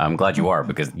 Yeah, I'm glad you are,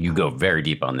 because you go very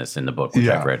deep on this in the book, which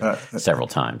I've read several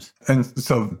times. And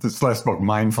so this last book,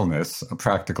 Mindfulness, A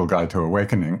Practical Guide to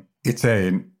Awakening, it's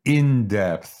an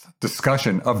in-depth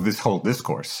discussion of this whole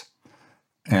discourse.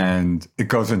 And it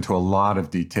goes into a lot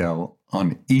of detail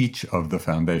on each of the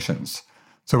foundations.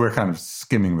 So we're kind of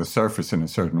skimming the surface in a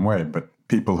certain way, but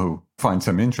people who find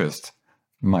some interest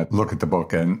might look at the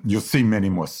book and you'll see many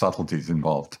more subtleties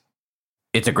involved.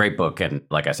 It's a great book, and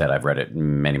like I said, I've read it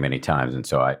many, many times, and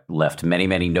so I left many,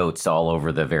 many notes all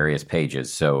over the various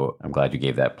pages, so I'm glad you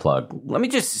gave that plug. Let me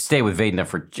just stay with Vedana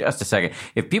for just a second.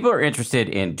 If people are interested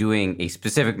in doing a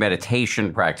specific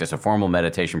meditation practice, a formal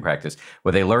meditation practice,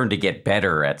 where they learn to get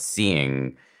better at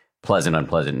seeing pleasant,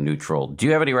 unpleasant, neutral, do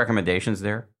you have any recommendations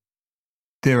there?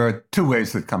 There are two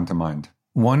ways that come to mind.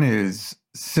 One is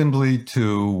simply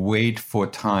to wait for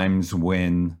times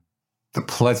when the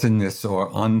pleasantness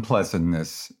or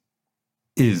unpleasantness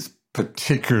is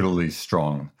particularly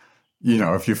strong. You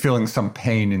know, if you're feeling some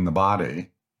pain in the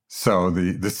body, so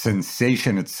the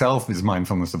sensation itself is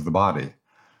mindfulness of the body,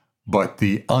 but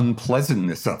the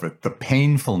unpleasantness of it, the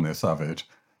painfulness of it,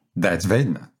 that's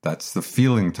Vedana. That's the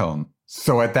feeling tone.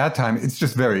 So at that time, it's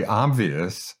just very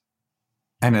obvious.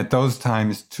 And at those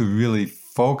times, to really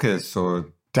focus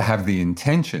or to have the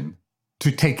intention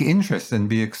to take interest and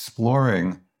be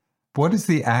exploring what is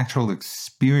the actual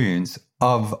experience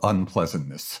of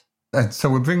unpleasantness? And so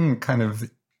we're bringing kind of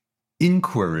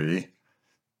inquiry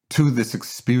to this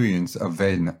experience of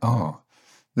Vedana. Oh,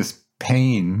 this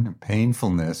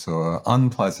painfulness or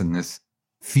unpleasantness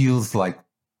feels like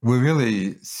we're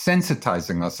really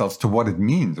sensitizing ourselves to what it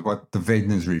means, what the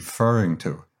Vedana is referring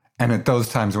to. And at those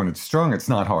times when it's strong, it's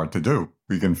not hard to do.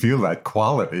 We can feel that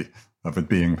quality of it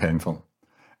being painful.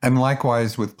 And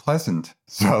likewise with pleasant.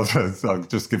 So I'll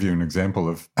just give you an example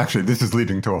of, actually, this is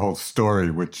leading to a whole story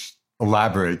which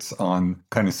elaborates on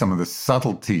kind of some of the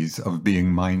subtleties of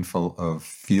being mindful of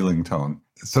feeling tone.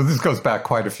 So this goes back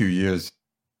quite a few years.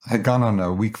 I had gone on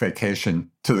a week vacation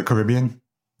to the Caribbean,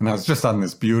 and I was just on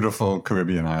this beautiful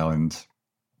Caribbean island.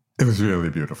 It was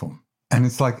really beautiful. And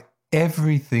it's like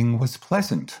everything was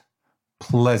pleasant.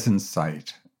 Pleasant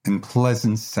sight, and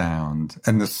pleasant sound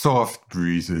and the soft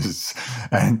breezes.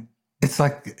 And it's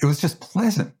like, it was just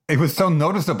pleasant. It was so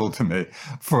noticeable to me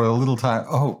for a little time.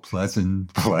 Oh,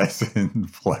 pleasant,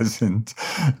 pleasant, pleasant.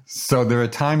 So there are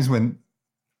times when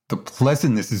the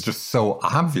pleasantness is just so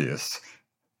obvious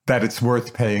that it's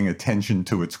worth paying attention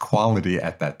to its quality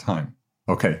at that time.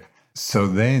 Okay, so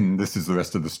then this is the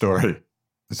rest of the story.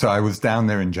 So I was down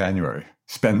there in January,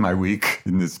 spent my week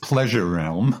in this pleasure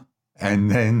realm,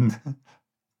 and then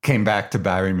came back to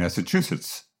Barre,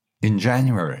 Massachusetts in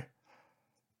January.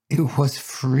 It was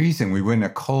freezing. We were in a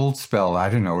cold spell. I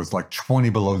don't know, it was like 20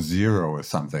 below zero or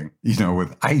something,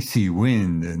 with icy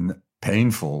wind and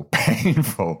painful.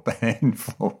 The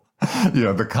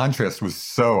contrast was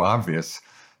so obvious.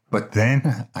 But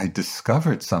then I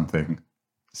discovered something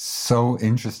so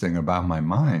interesting about my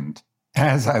mind.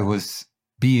 As I was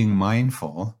being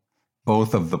mindful,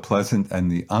 both of the pleasant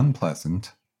and the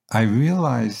unpleasant, I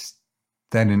realized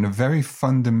that in a very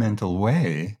fundamental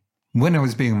way, when I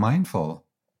was being mindful,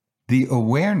 the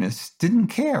awareness didn't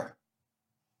care.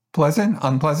 Pleasant,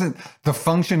 unpleasant. The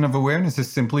function of awareness is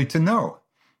simply to know.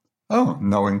 Oh,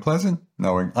 knowing pleasant,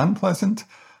 knowing unpleasant.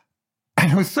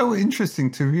 And it was so interesting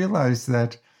to realize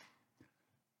that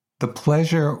the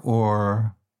pleasure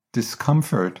or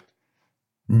discomfort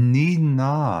need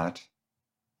not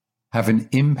have an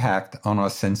impact on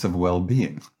our sense of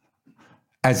well-being,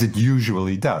 as it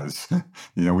usually does.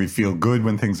 We feel good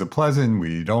when things are pleasant.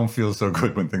 We don't feel so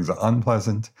good when things are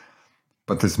unpleasant.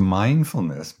 But this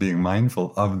mindfulness, being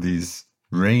mindful of these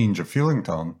range of feeling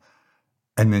tone,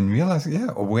 and then realizing,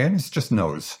 awareness just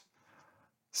knows.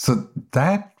 So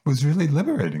that was really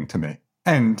liberating to me.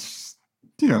 And,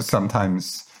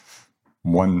 sometimes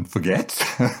one forgets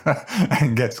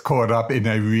and gets caught up in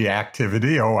a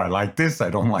reactivity. Oh, I like this,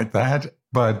 I don't like that.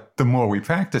 But the more we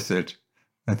practice it,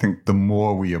 I think the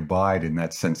more we abide in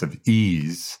that sense of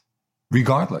ease,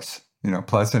 regardless,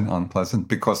 pleasant, unpleasant,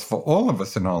 because for all of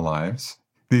us in our lives,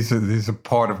 these are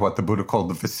part of what the Buddha called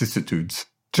the vicissitudes,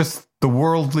 just the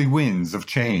worldly winds of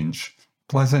change,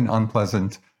 pleasant,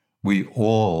 unpleasant. We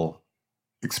all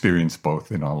experience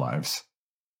both in our lives.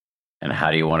 And how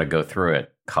do you want to go through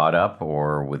it? Caught up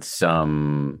or with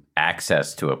some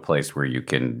access to a place where you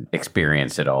can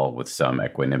experience it all with some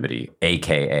equanimity,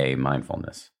 aka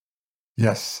mindfulness?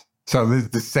 Yes. So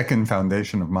the second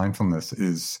foundation of mindfulness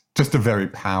is just a very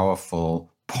powerful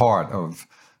part of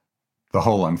the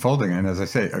whole unfolding. And as I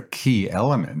say, a key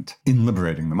element in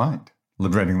liberating the mind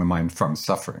from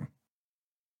suffering.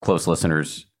 Close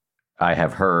listeners, I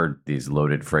have heard these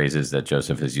loaded phrases that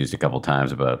Joseph has used a couple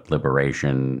times about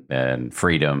liberation and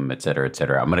freedom, et cetera, et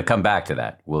cetera. I'm going to come back to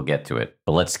that. We'll get to it.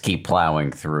 But let's keep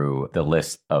plowing through the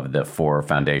list of the 4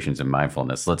 foundations of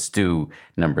mindfulness. Let's do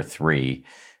number 3,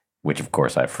 which, of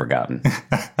course, I've forgotten.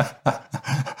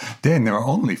 Dan, there are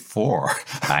only 4.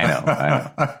 I know.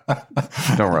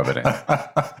 Don't rub it in.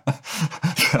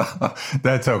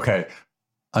 That's okay.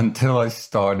 Until I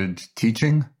started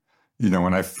teaching,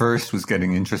 when I first was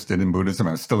getting interested in Buddhism,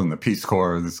 I was still in the Peace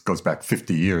Corps. This goes back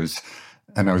 50 years.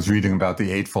 And I was reading about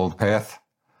the Eightfold Path.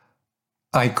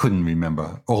 I couldn't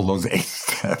remember all those 8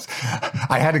 steps.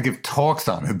 I had to give talks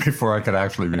on it before I could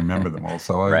actually remember them all.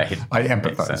 So I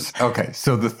empathize. Okay,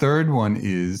 so the third one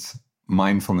is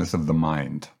mindfulness of the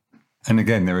mind. And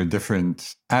again, there are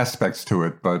different aspects to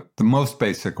it, but the most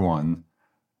basic one,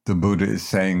 the Buddha is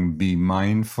saying, be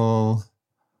mindful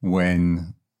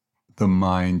when the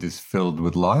mind is filled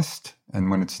with lust and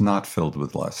when it's not filled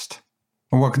with lust.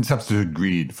 Or what can substitute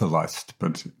greed for lust,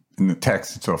 but in the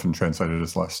text it's often translated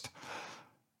as lust.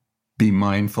 Be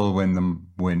mindful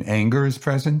when anger is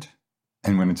present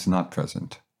and when it's not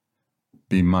present.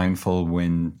 Be mindful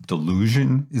when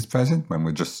delusion is present, when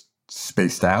we're just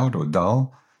spaced out or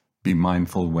dull. Be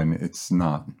mindful when it's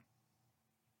not.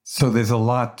 So there's a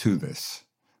lot to this,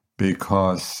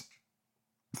 because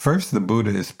first the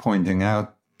Buddha is pointing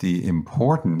out the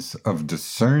importance of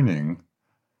discerning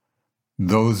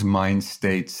those mind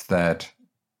states that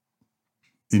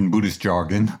in Buddhist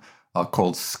jargon are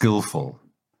called skillful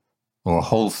or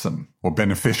wholesome or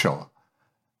beneficial,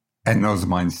 and those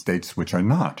mind states which are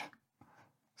not.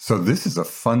 So this is a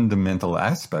fundamental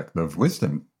aspect of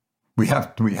wisdom. We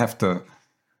have to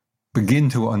begin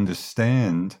to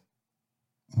understand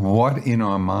what in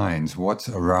our minds, what's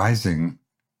arising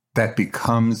that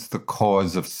becomes the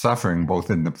cause of suffering, both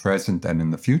in the present and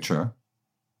in the future,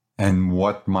 and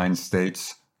what mind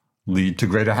states lead to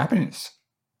greater happiness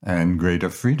and greater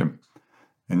freedom.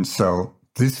 And so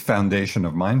this foundation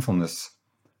of mindfulness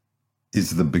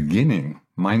is the beginning,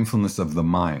 mindfulness of the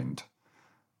mind.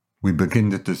 We begin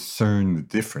to discern the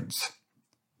difference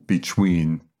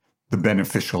between the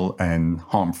beneficial and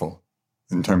harmful,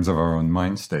 in terms of our own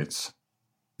mind states.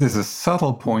 There's a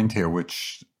subtle point here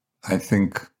which I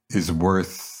think is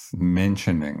worth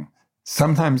mentioning.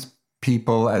 Sometimes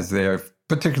people, as they're,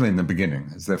 particularly in the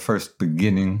beginning, as they're first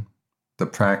beginning the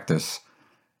practice,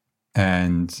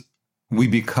 and we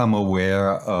become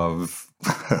aware of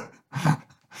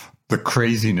the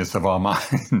craziness of our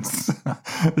minds.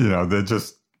 They're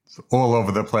just all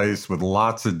over the place with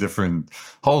lots of different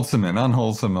wholesome and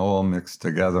unwholesome all mixed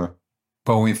together.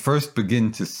 But when we first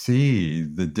begin to see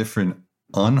the different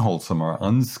unwholesome or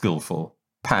unskillful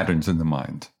patterns in the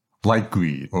mind, like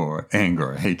greed or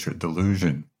anger, hatred,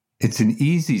 delusion, it's an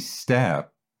easy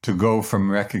step to go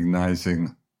from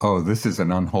recognizing, oh, this is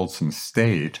an unwholesome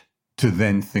state, to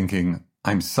then thinking,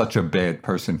 I'm such a bad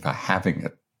person for having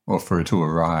it or for it to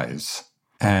arise.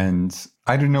 And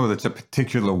I don't know whether it's a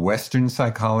particular Western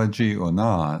psychology or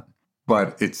not,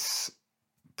 but it's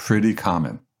pretty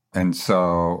common. And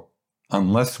so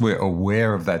unless we're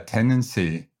aware of that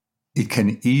tendency, it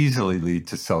can easily lead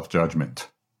to self-judgment.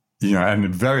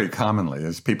 And very commonly,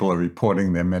 as people are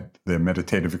reporting their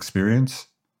meditative experience,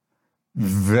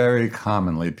 very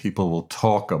commonly people will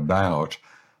talk about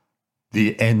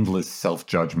the endless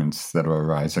self-judgments that are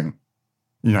arising.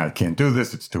 I can't do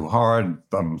this. It's too hard.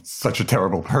 I'm such a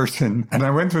terrible person. And I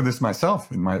went through this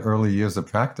myself in my early years of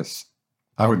practice.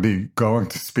 I would be going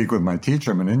to speak with my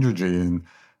teacher, Manindraji, and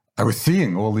I was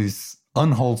seeing all these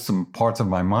unwholesome parts of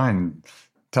my mind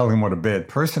telling him what a bad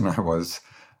person I was.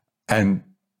 And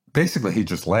basically he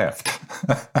just laughed.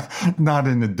 Not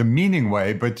in a demeaning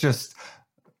way, but just,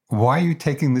 why are you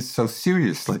taking this so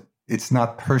seriously? It's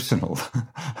not personal,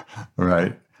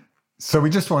 right? So we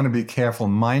just want to be careful.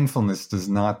 Mindfulness does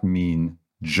not mean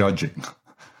judging.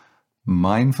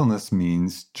 Mindfulness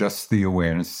means just the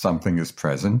awareness something is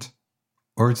present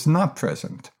or it's not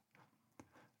present.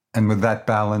 And with that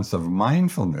balance of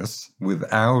mindfulness,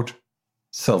 without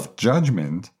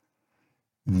self-judgment,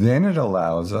 then it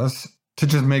allows us to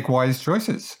just make wise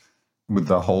choices with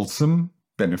the wholesome,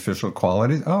 beneficial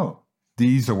qualities. Oh,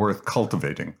 these are worth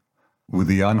cultivating. With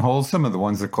the unwholesome, or the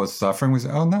ones that cause suffering, we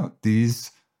say, oh no,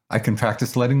 these I can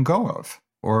practice letting go of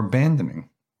or abandoning.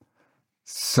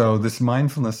 So this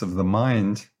mindfulness of the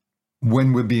mind,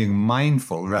 when we're being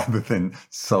mindful rather than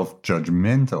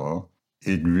self-judgmental,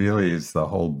 it really is the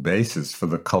whole basis for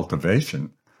the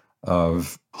cultivation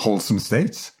of wholesome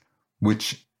states,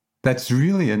 which that's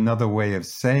really another way of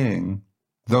saying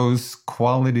those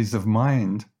qualities of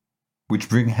mind which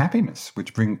bring happiness,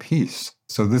 which bring peace.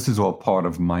 So this is all part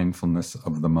of mindfulness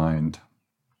of the mind.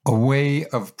 A way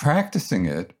of practicing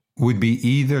it would be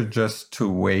either just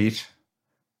to wait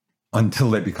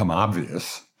until they become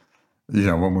obvious,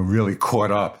 when we're really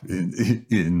caught up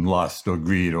in lust or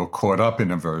greed or caught up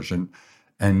in aversion,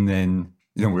 and then,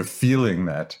 we're feeling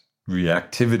that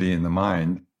reactivity in the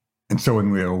mind. And so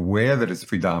when we're aware that it's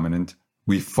predominant,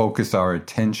 we focus our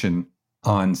attention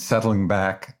on settling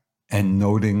back and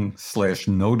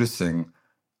noticing,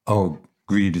 oh,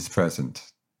 greed is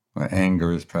present, or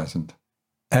anger is present.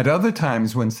 At other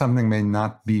times, when something may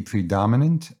not be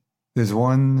predominant, there's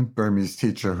one Burmese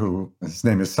teacher his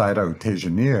name is Sayadaw U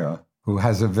Tejaniya, who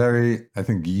has a very, I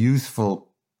think, useful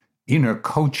inner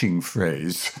coaching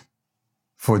phrase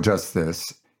for just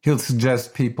this. He'll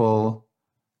suggest people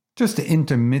just to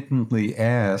intermittently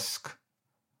ask,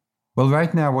 well,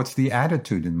 right now, what's the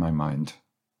attitude in my mind?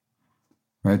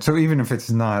 Right? So even if it's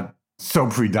not so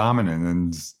predominant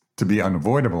and to be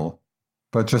unavoidable,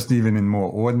 but just even in more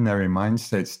ordinary mind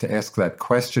states, to ask that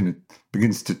question, it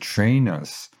begins to train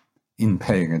us in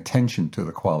paying attention to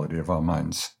the quality of our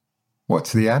minds.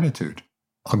 What's the attitude?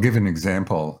 I'll give an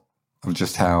example of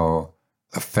just how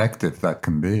effective that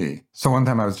can be. So one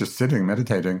time I was just sitting,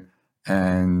 meditating,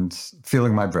 and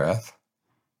feeling my breath.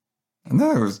 And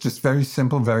no, it was just very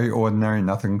simple, very ordinary,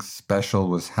 nothing special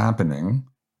was happening.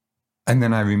 And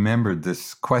then I remembered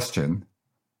this question.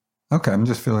 Okay, I'm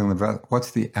just feeling the breath.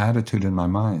 What's the attitude in my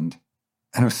mind?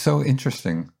 And it was so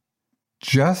interesting.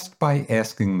 Just by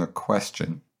asking the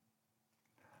question,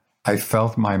 I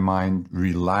felt my mind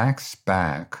relax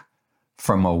back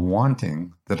from a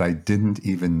wanting that I didn't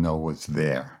even know was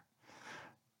there.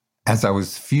 As I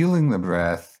was feeling the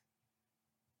breath,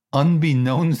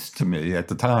 unbeknownst to me at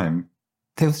the time,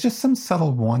 there was just some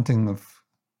subtle wanting of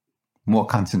more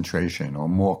concentration or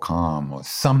more calm or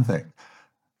something,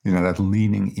 that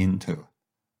leaning into.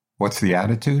 What's the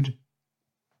attitude?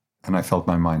 And I felt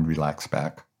my mind relax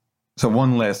back. So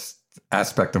one last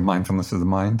aspect of mindfulness of the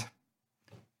mind.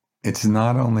 It's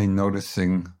not only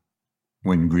noticing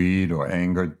when greed or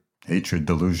anger, hatred,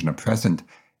 delusion are present,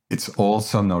 it's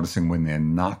also noticing when they're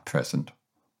not present.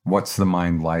 What's the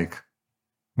mind like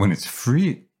when it's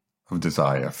free of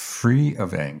desire, free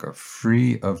of anger,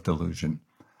 free of delusion.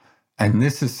 And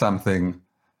this is something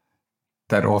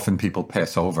that often people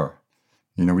pass over.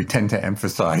 We tend to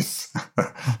emphasize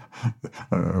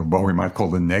what we might call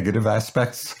the negative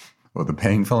aspects or the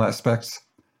painful aspects.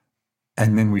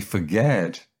 And then we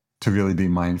forget to really be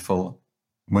mindful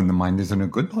when the mind is in a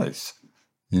good place,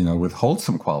 with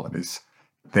wholesome qualities.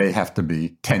 They have to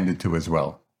be tended to as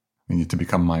well. We need to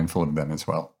become mindful of them as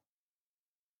well.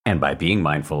 And by being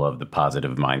mindful of the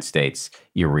positive mind states,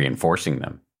 you're reinforcing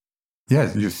them.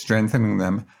 Yes, you're strengthening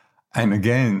them. And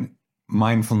again,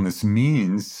 mindfulness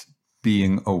means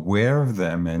being aware of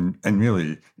them and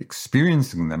really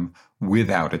experiencing them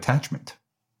without attachment.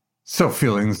 So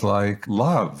feelings like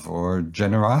love or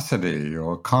generosity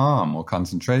or calm or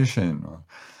concentration or,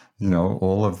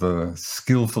 all of the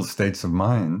skillful states of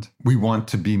mind, we want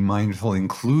to be mindful,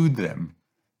 include them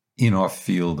in our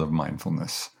field of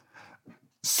mindfulness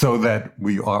so that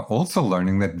we are also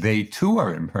learning that they too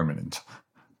are impermanent.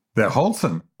 They're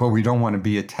wholesome, but we don't want to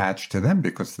be attached to them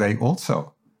because they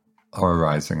also are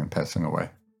arising and passing away.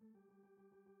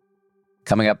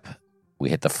 Coming up, we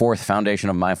hit the fourth foundation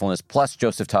of mindfulness, plus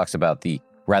Joseph talks about the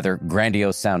rather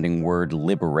grandiose-sounding word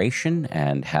liberation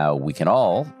and how we can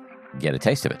all get a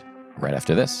taste of it right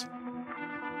after this.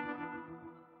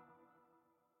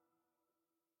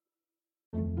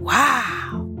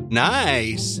 Wow.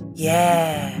 Nice.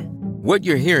 Yeah. What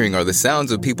you're hearing are the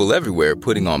sounds of people everywhere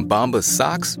putting on Bombas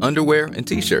socks, underwear, and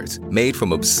T-shirts made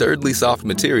from absurdly soft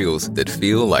materials that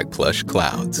feel like plush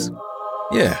clouds.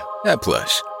 Yeah, that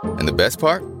plush. And the best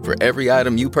part? For every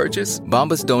item you purchase,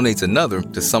 Bombas donates another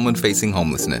to someone facing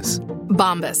homelessness.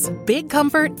 Bombas. Big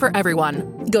comfort for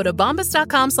everyone. Go to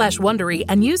bombas.com/Wondery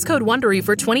and use code Wondery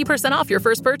for 20% off your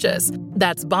first purchase.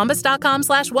 That's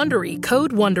bombas.com/Wondery,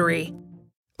 code Wondery.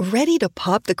 Ready to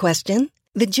pop the question?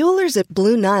 The jewelers at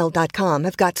BlueNile.com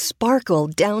have got sparkle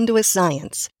down to a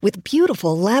science with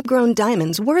beautiful lab-grown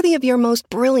diamonds worthy of your most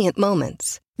brilliant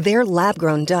moments. Their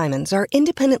lab-grown diamonds are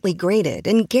independently graded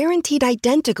and guaranteed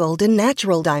identical to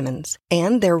natural diamonds,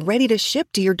 and they're ready to ship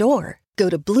to your door. Go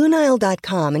to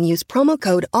BlueNile.com and use promo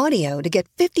code AUDIO to get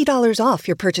 $50 off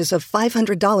your purchase of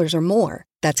 $500 or more.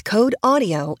 That's code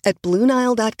AUDIO at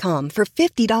BlueNile.com for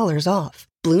 $50 off.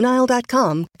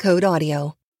 BlueNile.com, code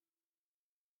AUDIO.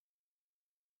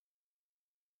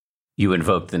 You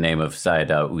invoked the name of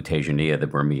Sayadaw U Tejaniya, the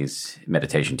Burmese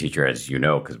meditation teacher, as you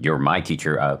know, because you're my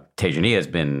teacher. Tejaniya has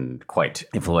been quite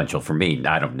influential for me.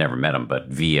 I've never met him, but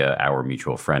via our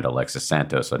mutual friend, Alexis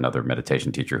Santos, another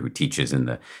meditation teacher who teaches in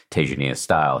the Tejaniya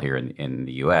style here in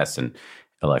the U.S. And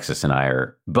Alexis and I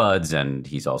are buds, and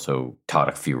he's also taught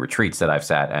a few retreats that I've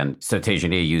sat. And so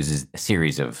Tejaniya uses a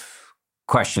series of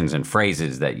questions and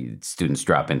phrases that students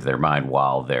drop into their mind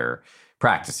while they're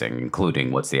practicing,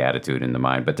 including what's the attitude in the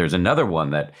mind. But there's another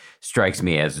one that strikes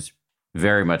me as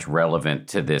very much relevant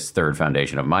to this third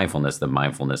foundation of mindfulness, the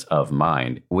mindfulness of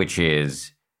mind, which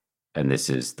is, and this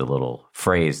is the little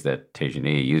phrase that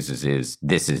Tejaniya uses, is,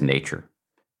 this is nature.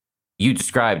 You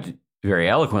described very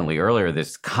eloquently earlier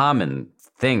this common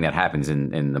thing that happens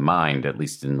in the mind, at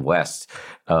least in the West,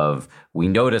 of we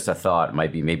notice a thought,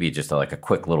 might be maybe just like a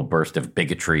quick little burst of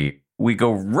bigotry. We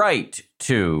go right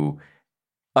to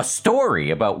a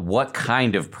story about what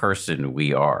kind of person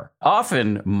we are,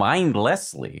 often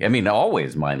mindlessly. I mean,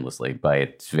 always mindlessly. By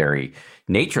its very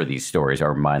nature, these stories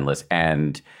are mindless.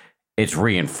 And it's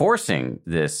reinforcing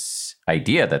this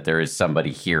idea that there is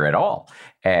somebody here at all,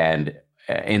 and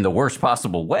in the worst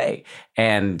possible way.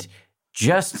 And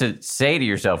just to say to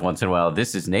yourself once in a while,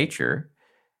 this is nature,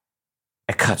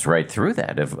 it cuts right through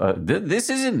that. This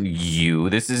isn't you.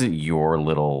 This isn't your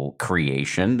little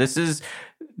creation. This is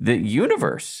the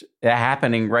universe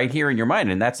happening right here in your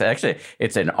mind. And that's actually,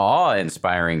 it's an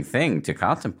awe-inspiring thing to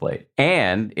contemplate.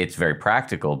 And it's very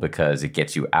practical because it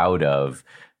gets you out of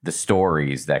the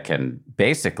stories that can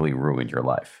basically ruin your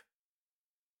life.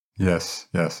 Yes.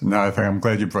 No, I'm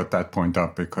glad you brought that point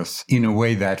up, because in a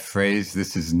way that phrase,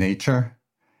 this is nature,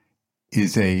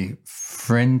 is a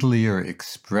friendlier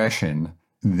expression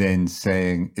than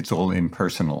saying it's all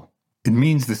impersonal. It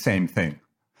means the same thing,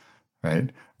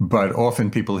 right? But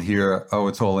often people hear, oh,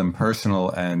 it's all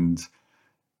impersonal, and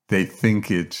they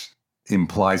think it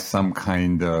implies some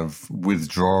kind of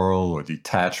withdrawal or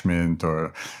detachment,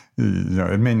 or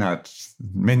it may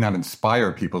not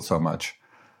inspire people so much.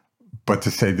 But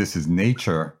to say this is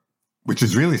nature, which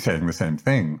is really saying the same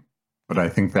thing, but I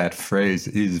think that phrase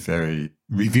is very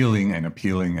revealing and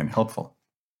appealing and helpful.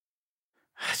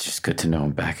 It's just good to know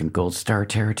I'm back in Gold Star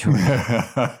territory.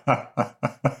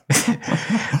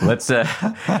 Let's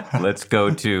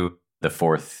go to the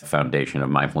fourth foundation of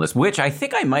mindfulness, which I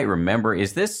think I might remember.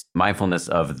 Is this mindfulness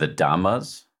of the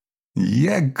Dhammas?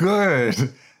 Yeah,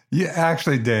 good. Yeah,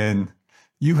 actually, Dan,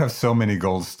 you have so many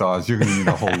gold stars. You're going to need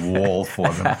a whole wall for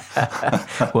them.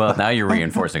 Well, now you're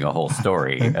reinforcing a whole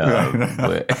story.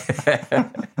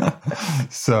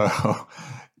 So,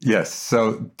 yes.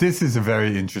 So this is a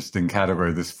very interesting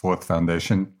category, this fourth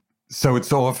foundation. So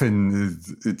it's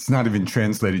not even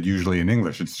translated usually in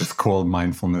English. It's just called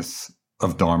mindfulness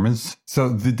of dharmas. So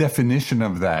the definition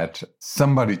of that,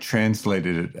 somebody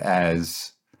translated it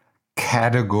as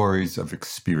categories of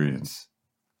experience.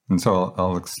 And so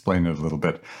I'll explain it a little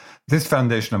bit. This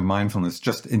foundation of mindfulness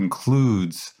just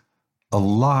includes a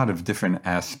lot of different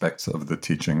aspects of the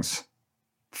teachings.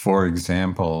 For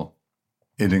example,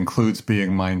 it includes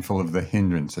being mindful of the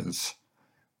hindrances,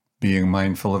 being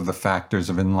mindful of the factors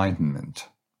of enlightenment,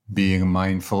 being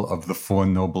mindful of the Four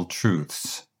Noble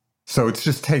Truths. So it's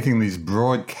just taking these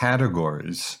broad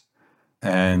categories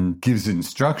and gives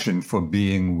instruction for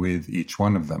being with each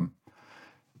one of them.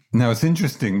 Now, it's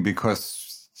interesting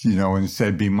because, when you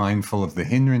said be mindful of the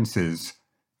hindrances,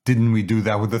 didn't we do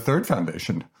that with the third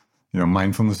foundation?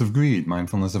 Mindfulness of greed,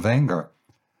 mindfulness of anger.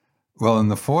 Well, in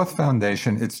the fourth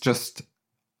foundation, it's just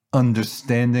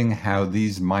understanding how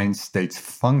these mind states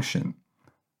function.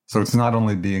 So it's not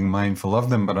only being mindful of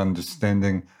them, but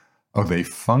understanding, they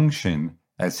function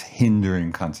as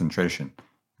hindering concentration.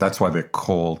 That's why they're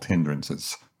called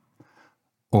hindrances.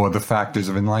 Or the factors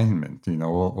of enlightenment,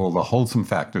 all the wholesome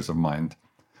factors of mind,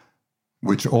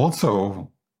 which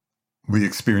also we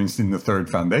experienced in the third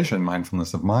foundation,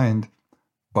 mindfulness of mind,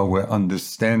 but we're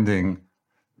understanding,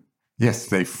 yes,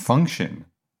 they function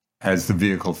as the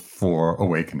vehicle for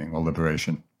awakening or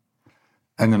liberation.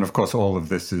 And then, of course, all of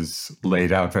this is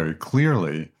laid out very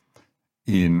clearly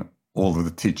in all of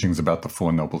the teachings about the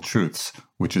Four Noble Truths,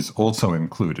 which is also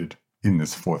included in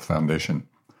this fourth foundation.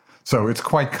 So it's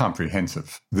quite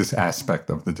comprehensive, this aspect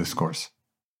of the discourse.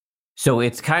 So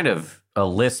it's kind of a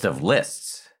list of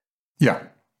lists. Yeah.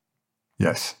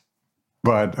 Yes.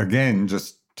 But again,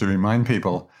 just to remind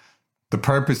people, the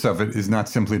purpose of it is not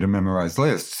simply to memorize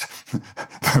lists.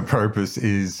 The purpose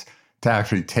is to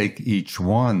actually take each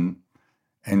one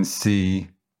and see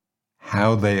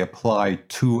how they apply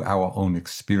to our own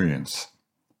experience.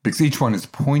 Because each one is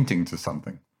pointing to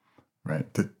something, right?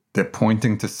 They're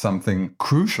pointing to something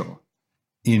crucial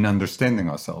in understanding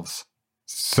ourselves.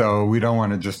 So we don't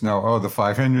want to just know, the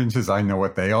 5 hindrances, I know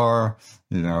what they are,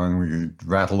 and we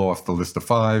rattle off the list of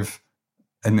 5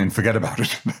 and then forget about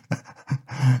it.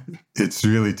 It's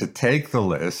really to take the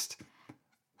list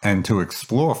and to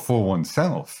explore for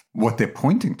oneself what they're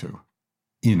pointing to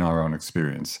in our own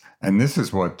experience. And this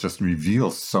is what just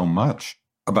reveals so much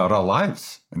about our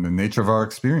lives and the nature of our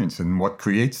experience and what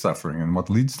creates suffering and what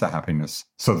leads to happiness.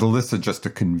 So the lists are just a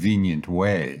convenient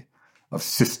way of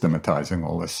systematizing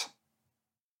all this.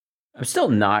 I'm still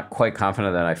not quite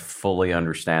confident that I fully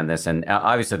understand this. And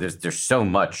obviously there's so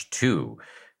much to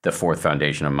the fourth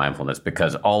foundation of mindfulness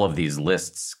because all of these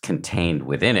lists contained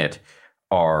within it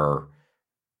are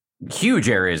huge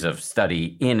areas of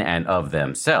study in and of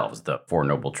themselves. The Four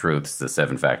Noble Truths, the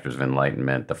 7 factors of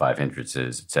enlightenment, the 5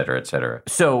 hindrances, et cetera, et cetera.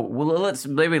 So let's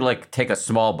maybe take a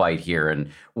small bite here.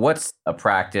 And what's a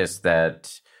practice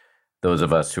that those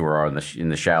of us who are in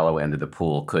the shallow end of the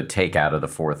pool could take out of the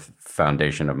fourth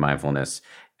foundation of mindfulness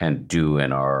and do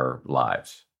in our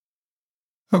lives?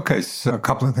 Okay, so a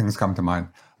couple of things come to mind.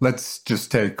 Let's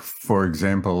just take, for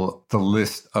example, the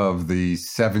list of the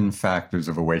 7 factors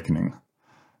of awakening.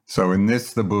 So in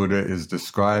this, the Buddha is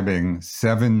describing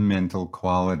 7 mental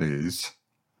qualities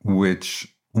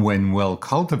which, when well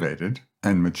cultivated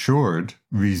and matured,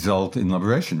 result in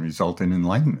liberation, result in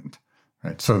enlightenment.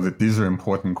 Right? So that these are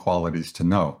important qualities to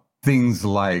know. Things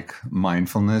like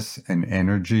mindfulness and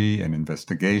energy and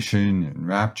investigation and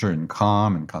rapture and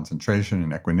calm and concentration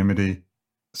and equanimity.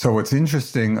 So what's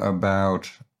interesting about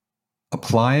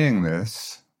applying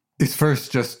this is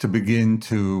first just to begin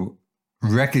to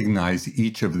recognize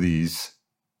each of these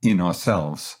in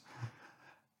ourselves.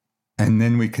 And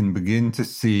then we can begin to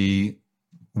see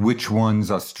which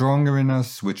ones are stronger in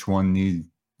us, which one need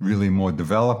really more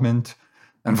development.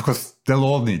 And of course, they'll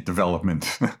all need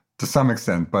development to some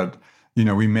extent, but,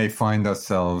 we may find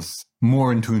ourselves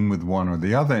more in tune with one or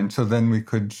the other. And so then we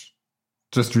could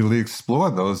just really explore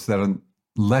those that are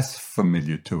less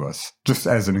familiar to us. Just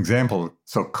as an example,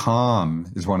 so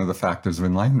calm is one of the factors of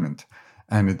enlightenment.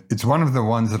 And it's one of the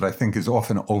ones that I think is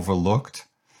often overlooked.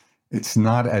 It's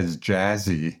not as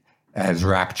jazzy as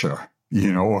rapture,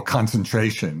 or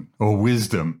concentration or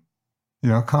wisdom.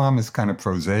 Calm is kind of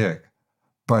prosaic,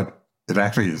 but it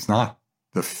actually is not.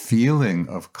 The feeling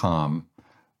of calm,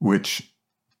 which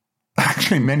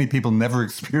actually many people never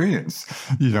experience.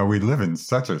 We live in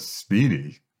such a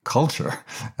speedy culture,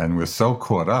 and we're so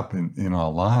caught up in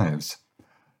our lives.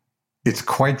 It's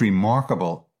quite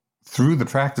remarkable. Through the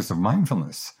practice of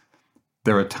mindfulness,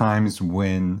 there are times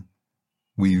when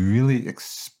we really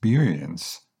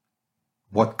experience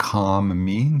what calm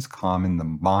means, calm in the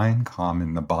mind, calm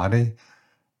in the body,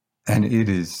 and it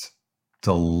is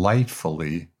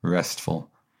delightfully restful.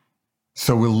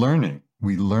 So we're learning.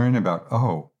 We learn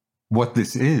about, what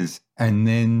this is, and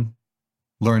then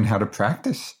learn how to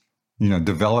practice,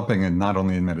 developing it not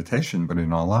only in meditation, but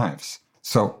in our lives.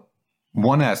 So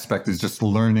one aspect is just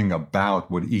learning about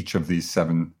what each of these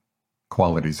 7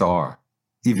 qualities are,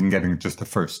 even getting just a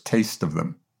first taste of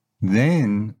them.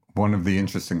 Then one of the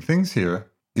interesting things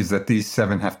here is that these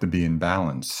 7 have to be in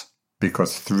balance,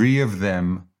 because 3 of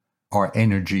them are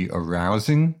energy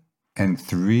arousing and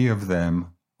 3 of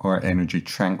them are energy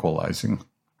tranquilizing,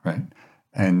 right?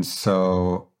 And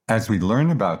so as we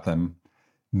learn about them,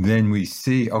 then we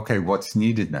see, okay, what's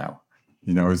needed now?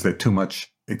 Is there too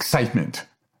much excitement?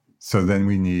 So then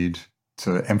we need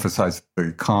to emphasize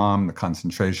the calm, the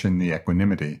concentration, the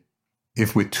equanimity.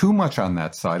 If we're too much on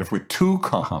that side, if we're too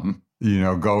calm,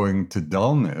 going to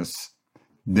dullness,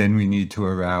 then we need to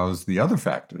arouse the other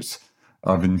factors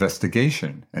of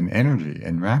investigation and energy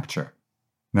and rapture.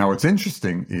 Now, what's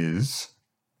interesting is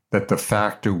that the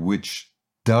factor which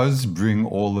does bring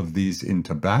all of these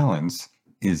into balance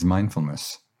is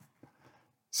mindfulness.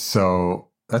 So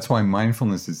that's why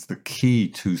mindfulness is the key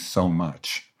to so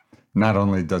much. Not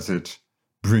only does it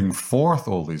bring forth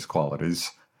all these qualities,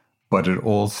 but it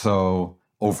also,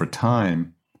 over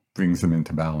time, brings them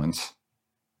into balance.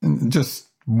 And just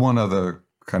one other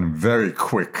kind of very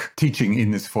quick teaching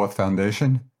in this 4th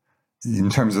foundation, in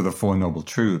terms of the 4 Noble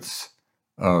Truths,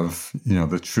 of,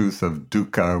 the truth of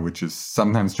dukkha, which is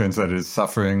sometimes translated as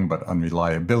suffering, but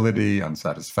unreliability,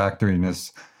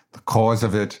 unsatisfactoriness, the cause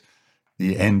of it,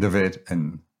 the end of it,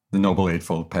 and the Noble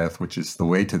Eightfold Path, which is the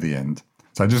way to the end.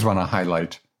 So I just want to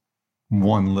highlight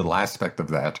one little aspect of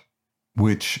that,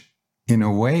 which in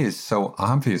a way is so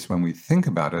obvious when we think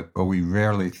about it, but we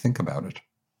rarely think about it.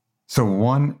 So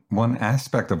one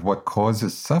aspect of what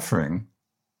causes suffering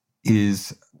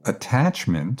is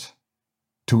attachment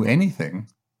to anything,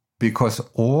 because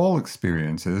all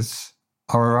experiences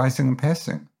are arising and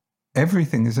passing.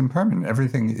 Everything is impermanent.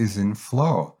 Everything is in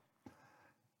flow.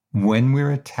 When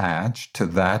we're attached to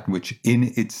that which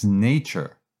in its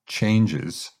nature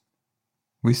changes,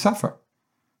 we suffer.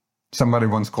 Somebody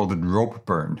once called it rope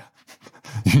burn.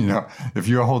 If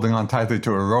you're holding on tightly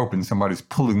to a rope and somebody's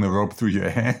pulling the rope through your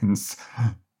hands,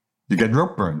 you get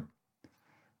rope burn.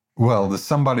 Well, the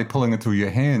somebody pulling it through your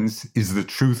hands is the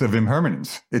truth of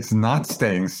impermanence. It's not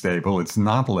staying stable. It's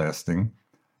not lasting.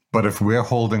 But if we're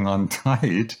holding on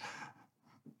tight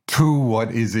to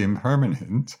what is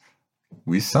impermanent,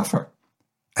 we suffer.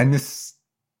 And this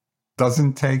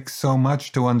doesn't take so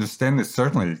much to understand this,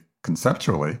 certainly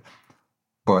conceptually,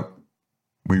 but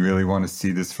we really want to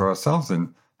see this for ourselves,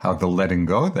 and how the letting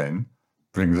go then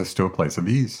brings us to a place of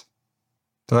ease.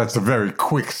 So that's a very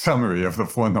quick summary of the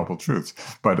 4 Noble Truths,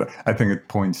 but I think it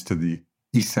points to the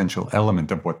essential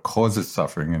element of what causes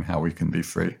suffering and how we can be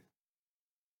free.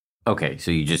 Okay,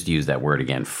 so you just used that word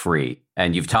again, free.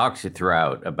 And you've talked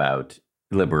throughout about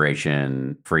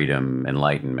liberation, freedom,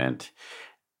 enlightenment.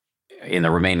 In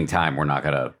the remaining time, we're not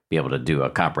going to be able to do a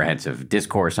comprehensive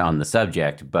discourse on the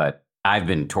subject, but I've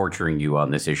been torturing you on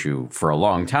this issue for a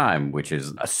long time, which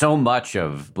is so much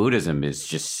of Buddhism is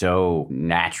just so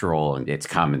natural and it's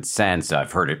common sense.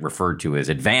 I've heard it referred to as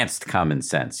advanced common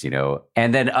sense,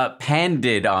 and then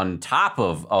appended on top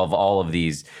of all of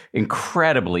these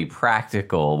incredibly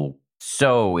practical,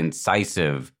 so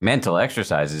incisive mental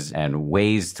exercises and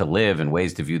ways to live and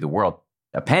ways to view the world.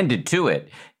 Appended to it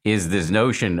is this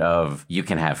notion of you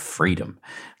can have freedom,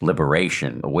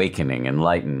 liberation, awakening,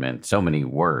 enlightenment, so many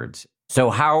words. So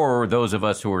how are those of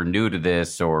us who are new to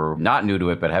this or not new to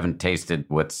it but haven't tasted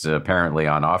what's apparently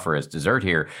on offer as dessert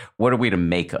here, what are we to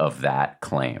make of that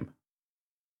claim?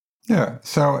 Yeah,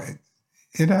 so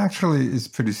it actually is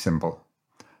pretty simple.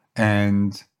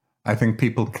 And I think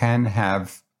people can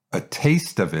have a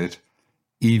taste of it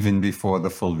even before the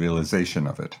full realization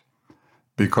of it.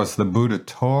 Because the Buddha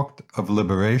talked of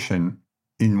liberation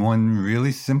in one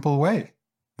really simple way: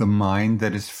 the mind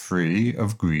that is free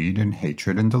of greed and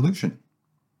hatred and delusion.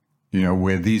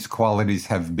 Where these qualities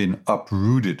have been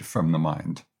uprooted from the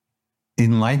mind.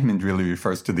 Enlightenment really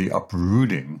refers to the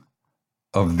uprooting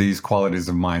of these qualities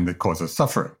of mind that cause us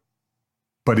suffering.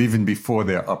 But even before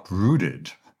they're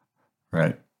uprooted,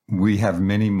 right, we have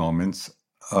many moments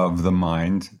of the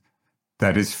mind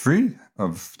that is free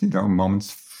of,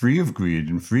 moments free of greed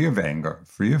and free of anger,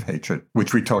 free of hatred,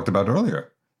 which we talked about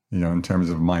earlier, in terms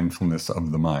of mindfulness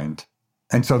of the mind.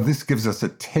 And so this gives us a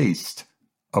taste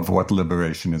of what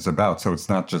liberation is about. So it's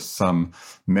not just some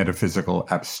metaphysical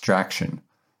abstraction.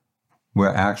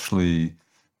 We're actually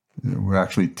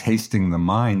tasting the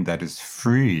mind that is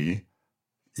free,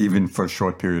 even for a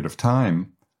short period of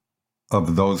time,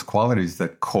 of those qualities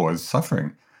that cause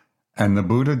suffering. And the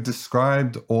Buddha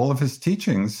described all of his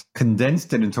teachings,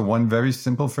 condensed it into one very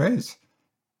simple phrase.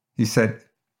 He said,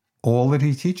 all that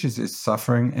he teaches is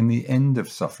suffering and the end of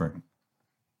suffering.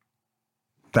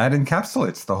 That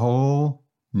encapsulates the whole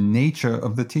nature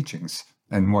of the teachings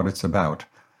and what it's about.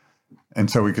 And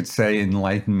so we could say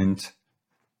enlightenment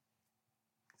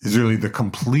is really the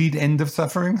complete end of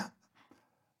suffering.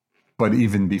 But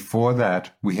even before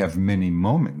that, we have many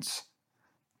moments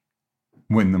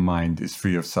when the mind is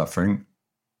free of suffering,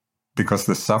 because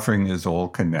the suffering is all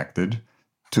connected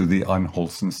to the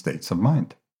unwholesome states of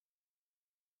mind.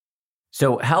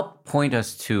 So help point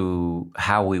us to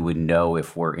how we would know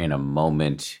if we're in a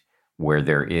moment where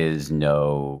there is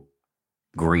no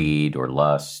greed or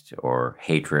lust or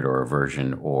hatred or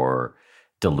aversion or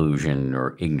delusion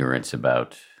or ignorance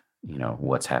about,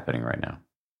 what's happening right now.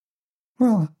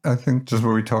 Well, I think just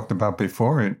what we talked about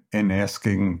before in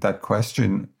asking that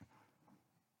question,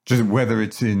 just whether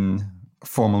it's in a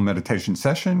formal meditation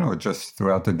session or just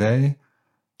throughout the day,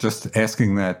 just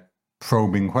asking that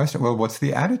probing question, well, what's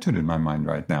the attitude in my mind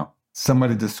right now?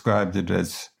 Somebody described it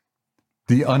as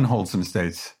the unwholesome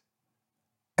states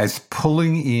as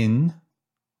pulling in,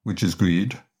 which is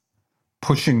greed,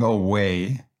 pushing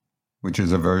away, which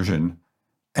is aversion,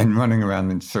 and running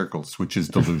around in circles, which is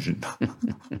delusion.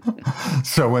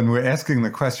 So when we're asking the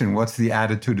question, what's the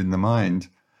attitude in the mind,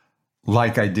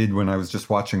 like I did when I was just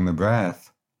watching the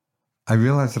breath, I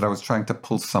realized that I was trying to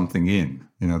pull something in.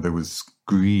 There was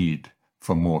greed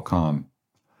for more calm.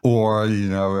 Or,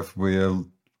 if we're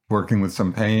working with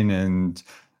some pain and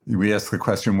we ask the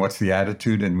question, what's the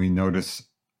attitude? And we notice,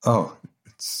 oh,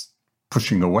 it's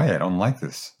pushing away. I don't like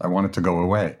this. I want it to go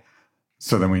away.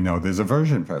 So then we know there's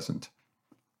aversion present.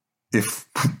 If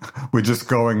we're just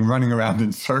running around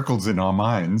in circles in our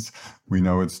minds, we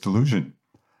know it's delusion.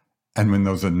 And when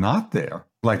those are not there,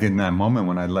 like in that moment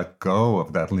when I let go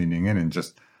of that leaning in and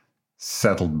just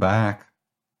settled back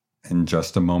in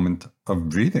just a moment of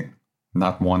breathing,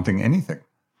 not wanting anything,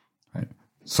 right?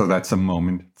 So that's a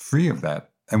moment free of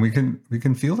that. And we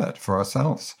can feel that for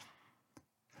ourselves.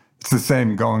 It's the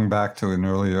same, going back to an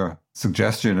earlier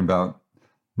suggestion about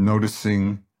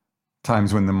noticing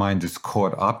times when the mind is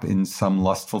caught up in some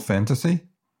lustful fantasy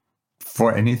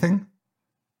for anything,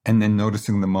 and then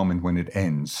noticing the moment when it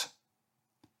ends.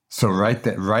 So right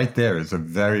there is a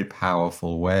very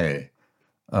powerful way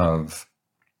of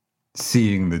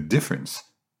seeing the difference.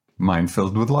 Mind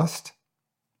filled with lust,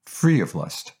 free of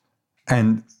lust.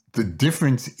 And the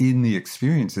difference in the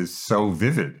experience is so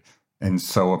vivid and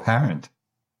so apparent.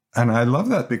 And I love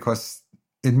that because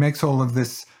it makes all of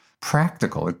this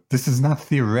practical. This is not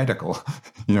theoretical.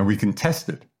 We can test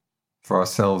it for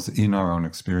ourselves in our own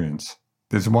experience.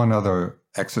 There's one other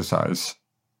exercise.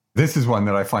 This is one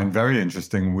that I find very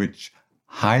interesting, which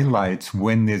highlights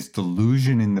when there's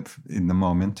delusion in the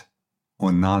moment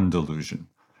or non-delusion,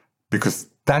 because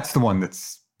that's the one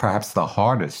that's perhaps the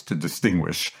hardest to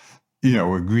distinguish.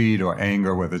 Greed or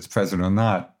anger, whether it's present or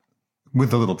not.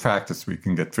 With a little practice, we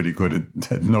can get pretty good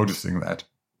at noticing that.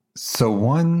 So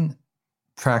one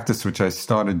practice which I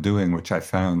started doing, which I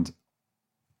found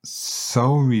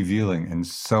so revealing and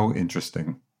so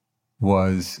interesting,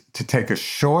 was to take a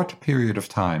short period of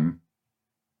time,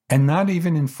 and not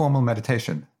even in formal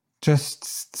meditation.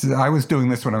 I was doing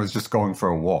this when I was just going for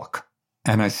a walk.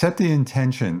 And I set the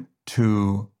intention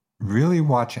to really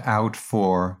watch out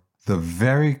for the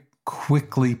very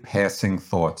quickly passing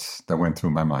thoughts that went through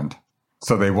my mind.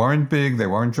 So they weren't big, they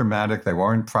weren't dramatic, they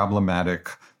weren't problematic.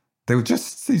 They were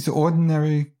just these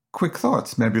ordinary quick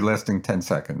thoughts, maybe lasting 10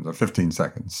 seconds or 15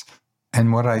 seconds.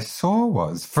 And what I saw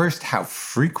was, first, how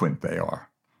frequent they are.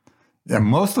 And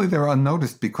mostly they're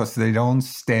unnoticed because they don't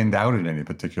stand out in any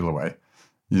particular way.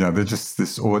 They're just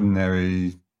this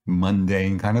ordinary,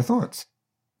 mundane kind of thoughts.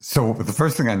 So the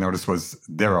first thing I noticed was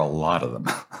there are a lot of them,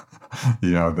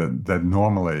 that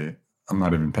normally I'm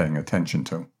not even paying attention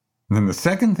to. And then the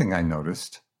second thing I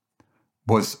noticed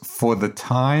was for the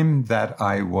time that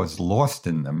I was lost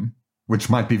in them, which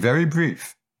might be very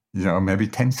brief, maybe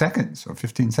 10 seconds or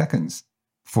 15 seconds.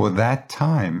 For that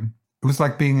time, it was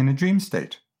like being in a dream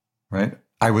state, right?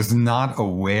 I was not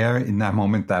aware in that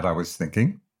moment that I was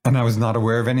thinking, and I was not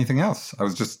aware of anything else. I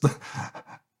was just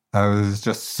I was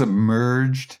just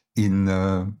submerged in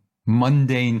the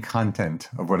mundane content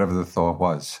of whatever the thought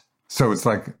was. So it's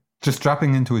like just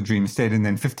dropping into a dream state and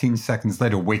then 15 seconds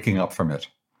later waking up from it.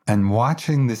 And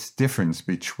watching this difference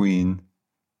between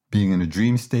being in a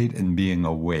dream state and being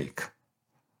awake,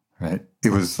 right? It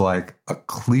was like a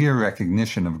clear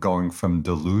recognition of going from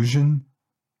delusion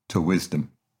to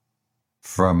wisdom,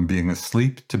 from being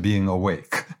asleep to being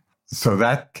awake. So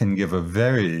that can give a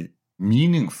very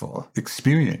meaningful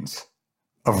experience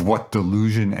of what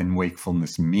delusion and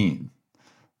wakefulness mean,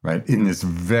 right? In this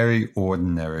very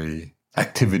ordinary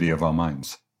activity of our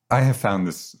minds. I have found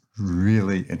this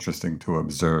really interesting to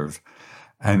observe.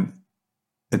 And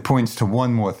it points to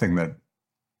one more thing that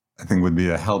I think would be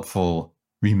a helpful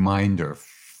reminder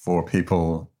for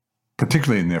people,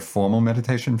 particularly in their formal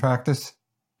meditation practice,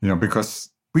 because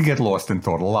we get lost in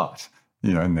thought a lot,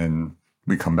 and then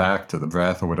we come back to the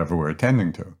breath or whatever we're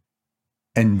attending to.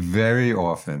 And very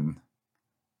often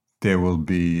there will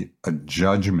be a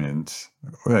judgment,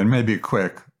 and maybe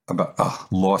quick,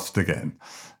 about, lost again,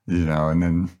 and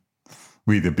then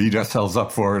we either beat ourselves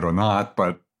up for it or not,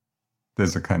 but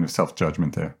there's a kind of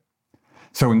self-judgment there.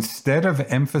 So instead of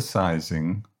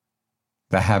emphasizing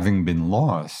the having been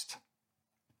lost,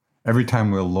 every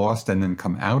time we're lost and then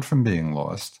come out from being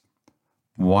lost,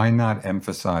 why not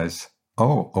emphasize,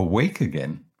 awake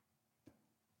again,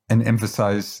 and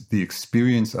emphasize the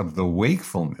experience of the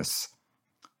wakefulness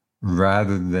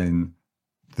rather than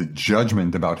the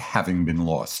judgment about having been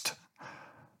lost.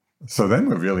 So then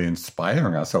we're really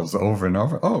inspiring ourselves over and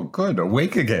over. Oh, good,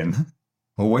 awake again,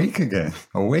 awake again,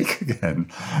 awake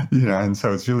again. And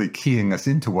so it's really keying us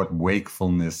into what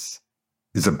wakefulness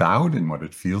is about and what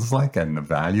it feels like and the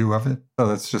value of it. So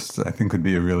that's just, I think, would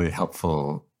be a really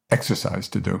helpful exercise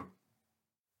to do.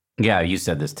 Yeah, you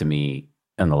said this to me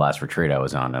in the last retreat I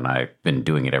was on, and I've been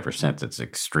doing it ever since. It's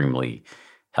extremely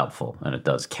helpful, and it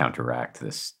does counteract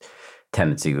this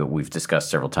tendency that we've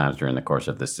discussed several times during the course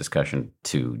of this discussion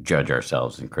to judge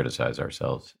ourselves and criticize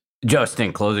ourselves. Just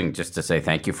in closing, just to say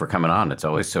thank you for coming on. It's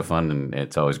always so fun, and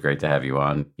it's always great to have you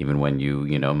on, even when you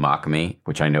mock me,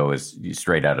 which I know is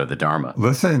straight out of the Dharma.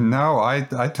 Listen, no, I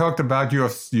talked about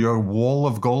your wall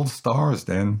of gold stars,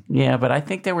 Dan. Yeah, but I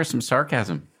think there was some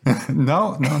sarcasm.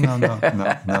 No.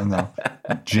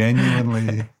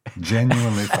 Genuinely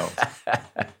felt.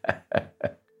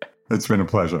 It's been a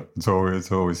pleasure. It's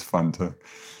always fun to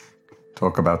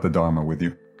talk about the Dharma with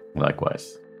you.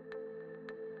 Likewise.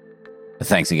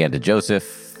 Thanks again to Joseph.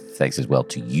 Thanks as well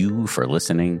to you for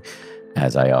listening.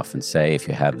 As I often say, if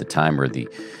you have the time or the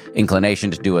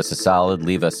inclination to do us a solid,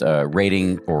 leave us a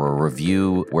rating or a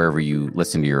review wherever you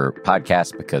listen to your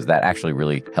podcast, because that actually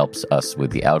really helps us with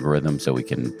the algorithm so we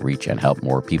can reach and help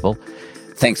more people.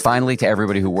 Thanks finally to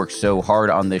everybody who works so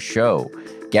hard on this show.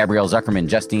 Gabrielle Zuckerman,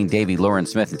 Justine Davey, Lauren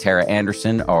Smith, and Tara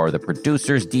Anderson are the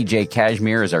producers. DJ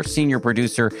Kashmir is our senior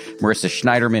producer. Marissa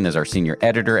Schneiderman is our senior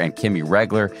editor. And Kimmy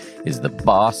Regler is the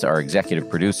boss, our executive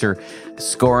producer.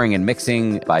 Scoring and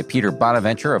mixing by Peter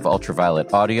Bonaventure of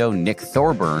Ultraviolet Audio. Nick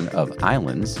Thorburn of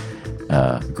Islands,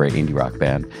 a great indie rock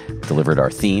band, delivered our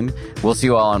theme. We'll see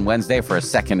you all on Wednesday for a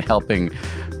second helping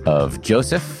of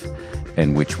Joseph,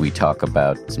 in which we talk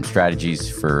about some strategies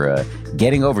for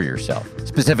getting over yourself.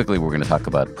 Specifically, we're going to talk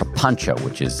about prapancha,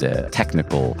 which is a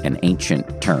technical and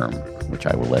ancient term, which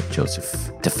I will let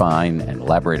Joseph define and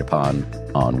elaborate upon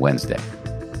on Wednesday.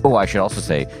 Oh, I should also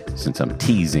say, since I'm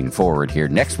teasing forward here,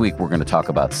 next week we're going to talk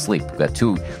about sleep. We've got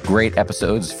 2 great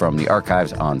episodes from the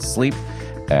archives on sleep,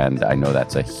 and I know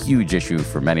that's a huge issue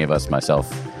for many of us,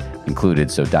 myself included.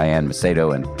 So Diane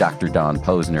Macedo and Dr. Don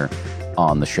Posner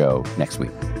on the show next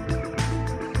week.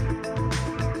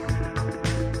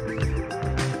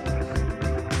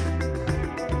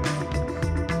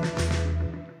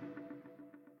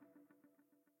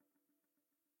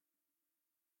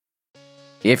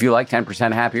 If you like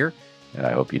 10% Happier, and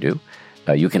I hope you do,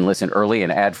 you can listen early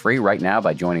and ad-free right now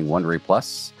by joining Wondery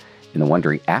Plus in the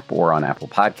Wondery app or on Apple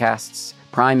Podcasts.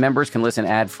 Prime members can listen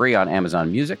ad-free on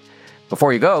Amazon Music.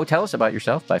 Before you go, tell us about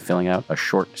yourself by filling out a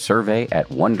short survey at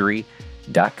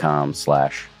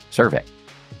Wondery.com/survey.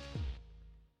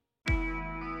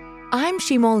 I'm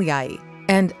Shimol Yai,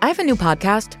 and I have a new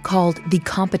podcast called The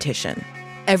Competition.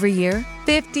 Every year,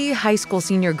 50 high school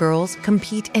senior girls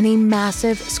compete in a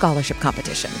massive scholarship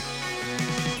competition.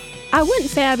 I wouldn't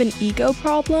say I have an ego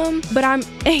problem, but I'm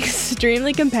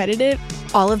extremely competitive.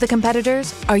 All of the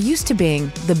competitors are used to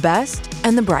being the best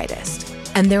and the brightest,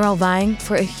 and they're all vying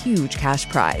for a huge cash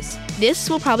prize. This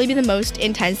will probably be the most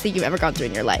intense thing you've ever gone through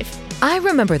in your life. I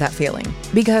remember that feeling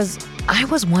because I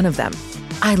was one of them.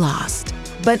 I lost.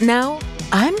 But now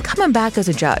I'm coming back as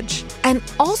a judge. and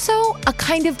also a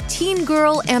kind of teen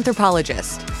girl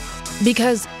anthropologist.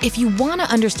 Because if you want to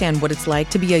understand what it's like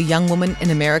to be a young woman in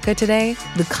America today,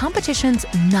 The Competition's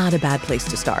not a bad place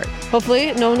to start.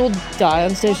 Hopefully, no one will die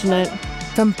on stage tonight.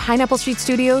 From Pineapple Street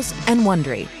Studios and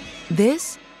Wondery,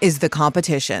 this is The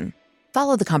Competition.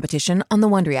 Follow The Competition on the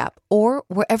Wondery app or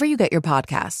wherever you get your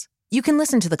podcasts. You can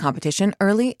listen to The Competition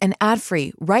early and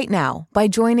ad-free right now by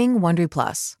joining Wondery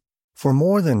Plus. For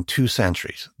more than 2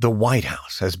 centuries, the White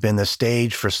House has been the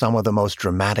stage for some of the most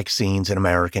dramatic scenes in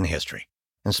American history.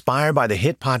 Inspired by the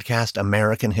hit podcast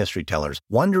American History Tellers,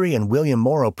 Wondery and William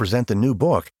Morrow present the new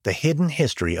book, The Hidden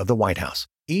History of the White House.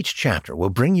 Each chapter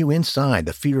will bring you inside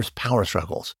the fierce power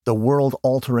struggles, the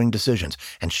world-altering decisions,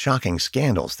 and shocking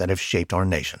scandals that have shaped our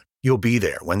nation. You'll be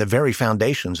there when the very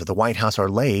foundations of the White House are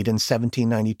laid in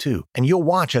 1792, and you'll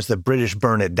watch as the British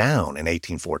burn it down in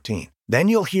 1814. Then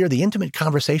you'll hear the intimate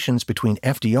conversations between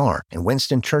FDR and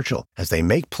Winston Churchill as they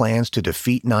make plans to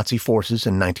defeat Nazi forces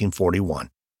in 1941.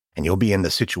 And you'll be in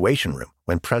the Situation Room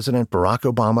when President Barack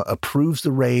Obama approves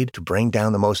the raid to bring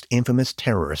down the most infamous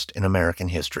terrorist in American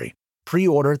history.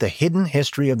 Pre-order The Hidden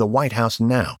History of the White House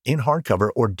now in hardcover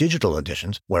or digital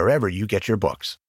editions wherever you get your books.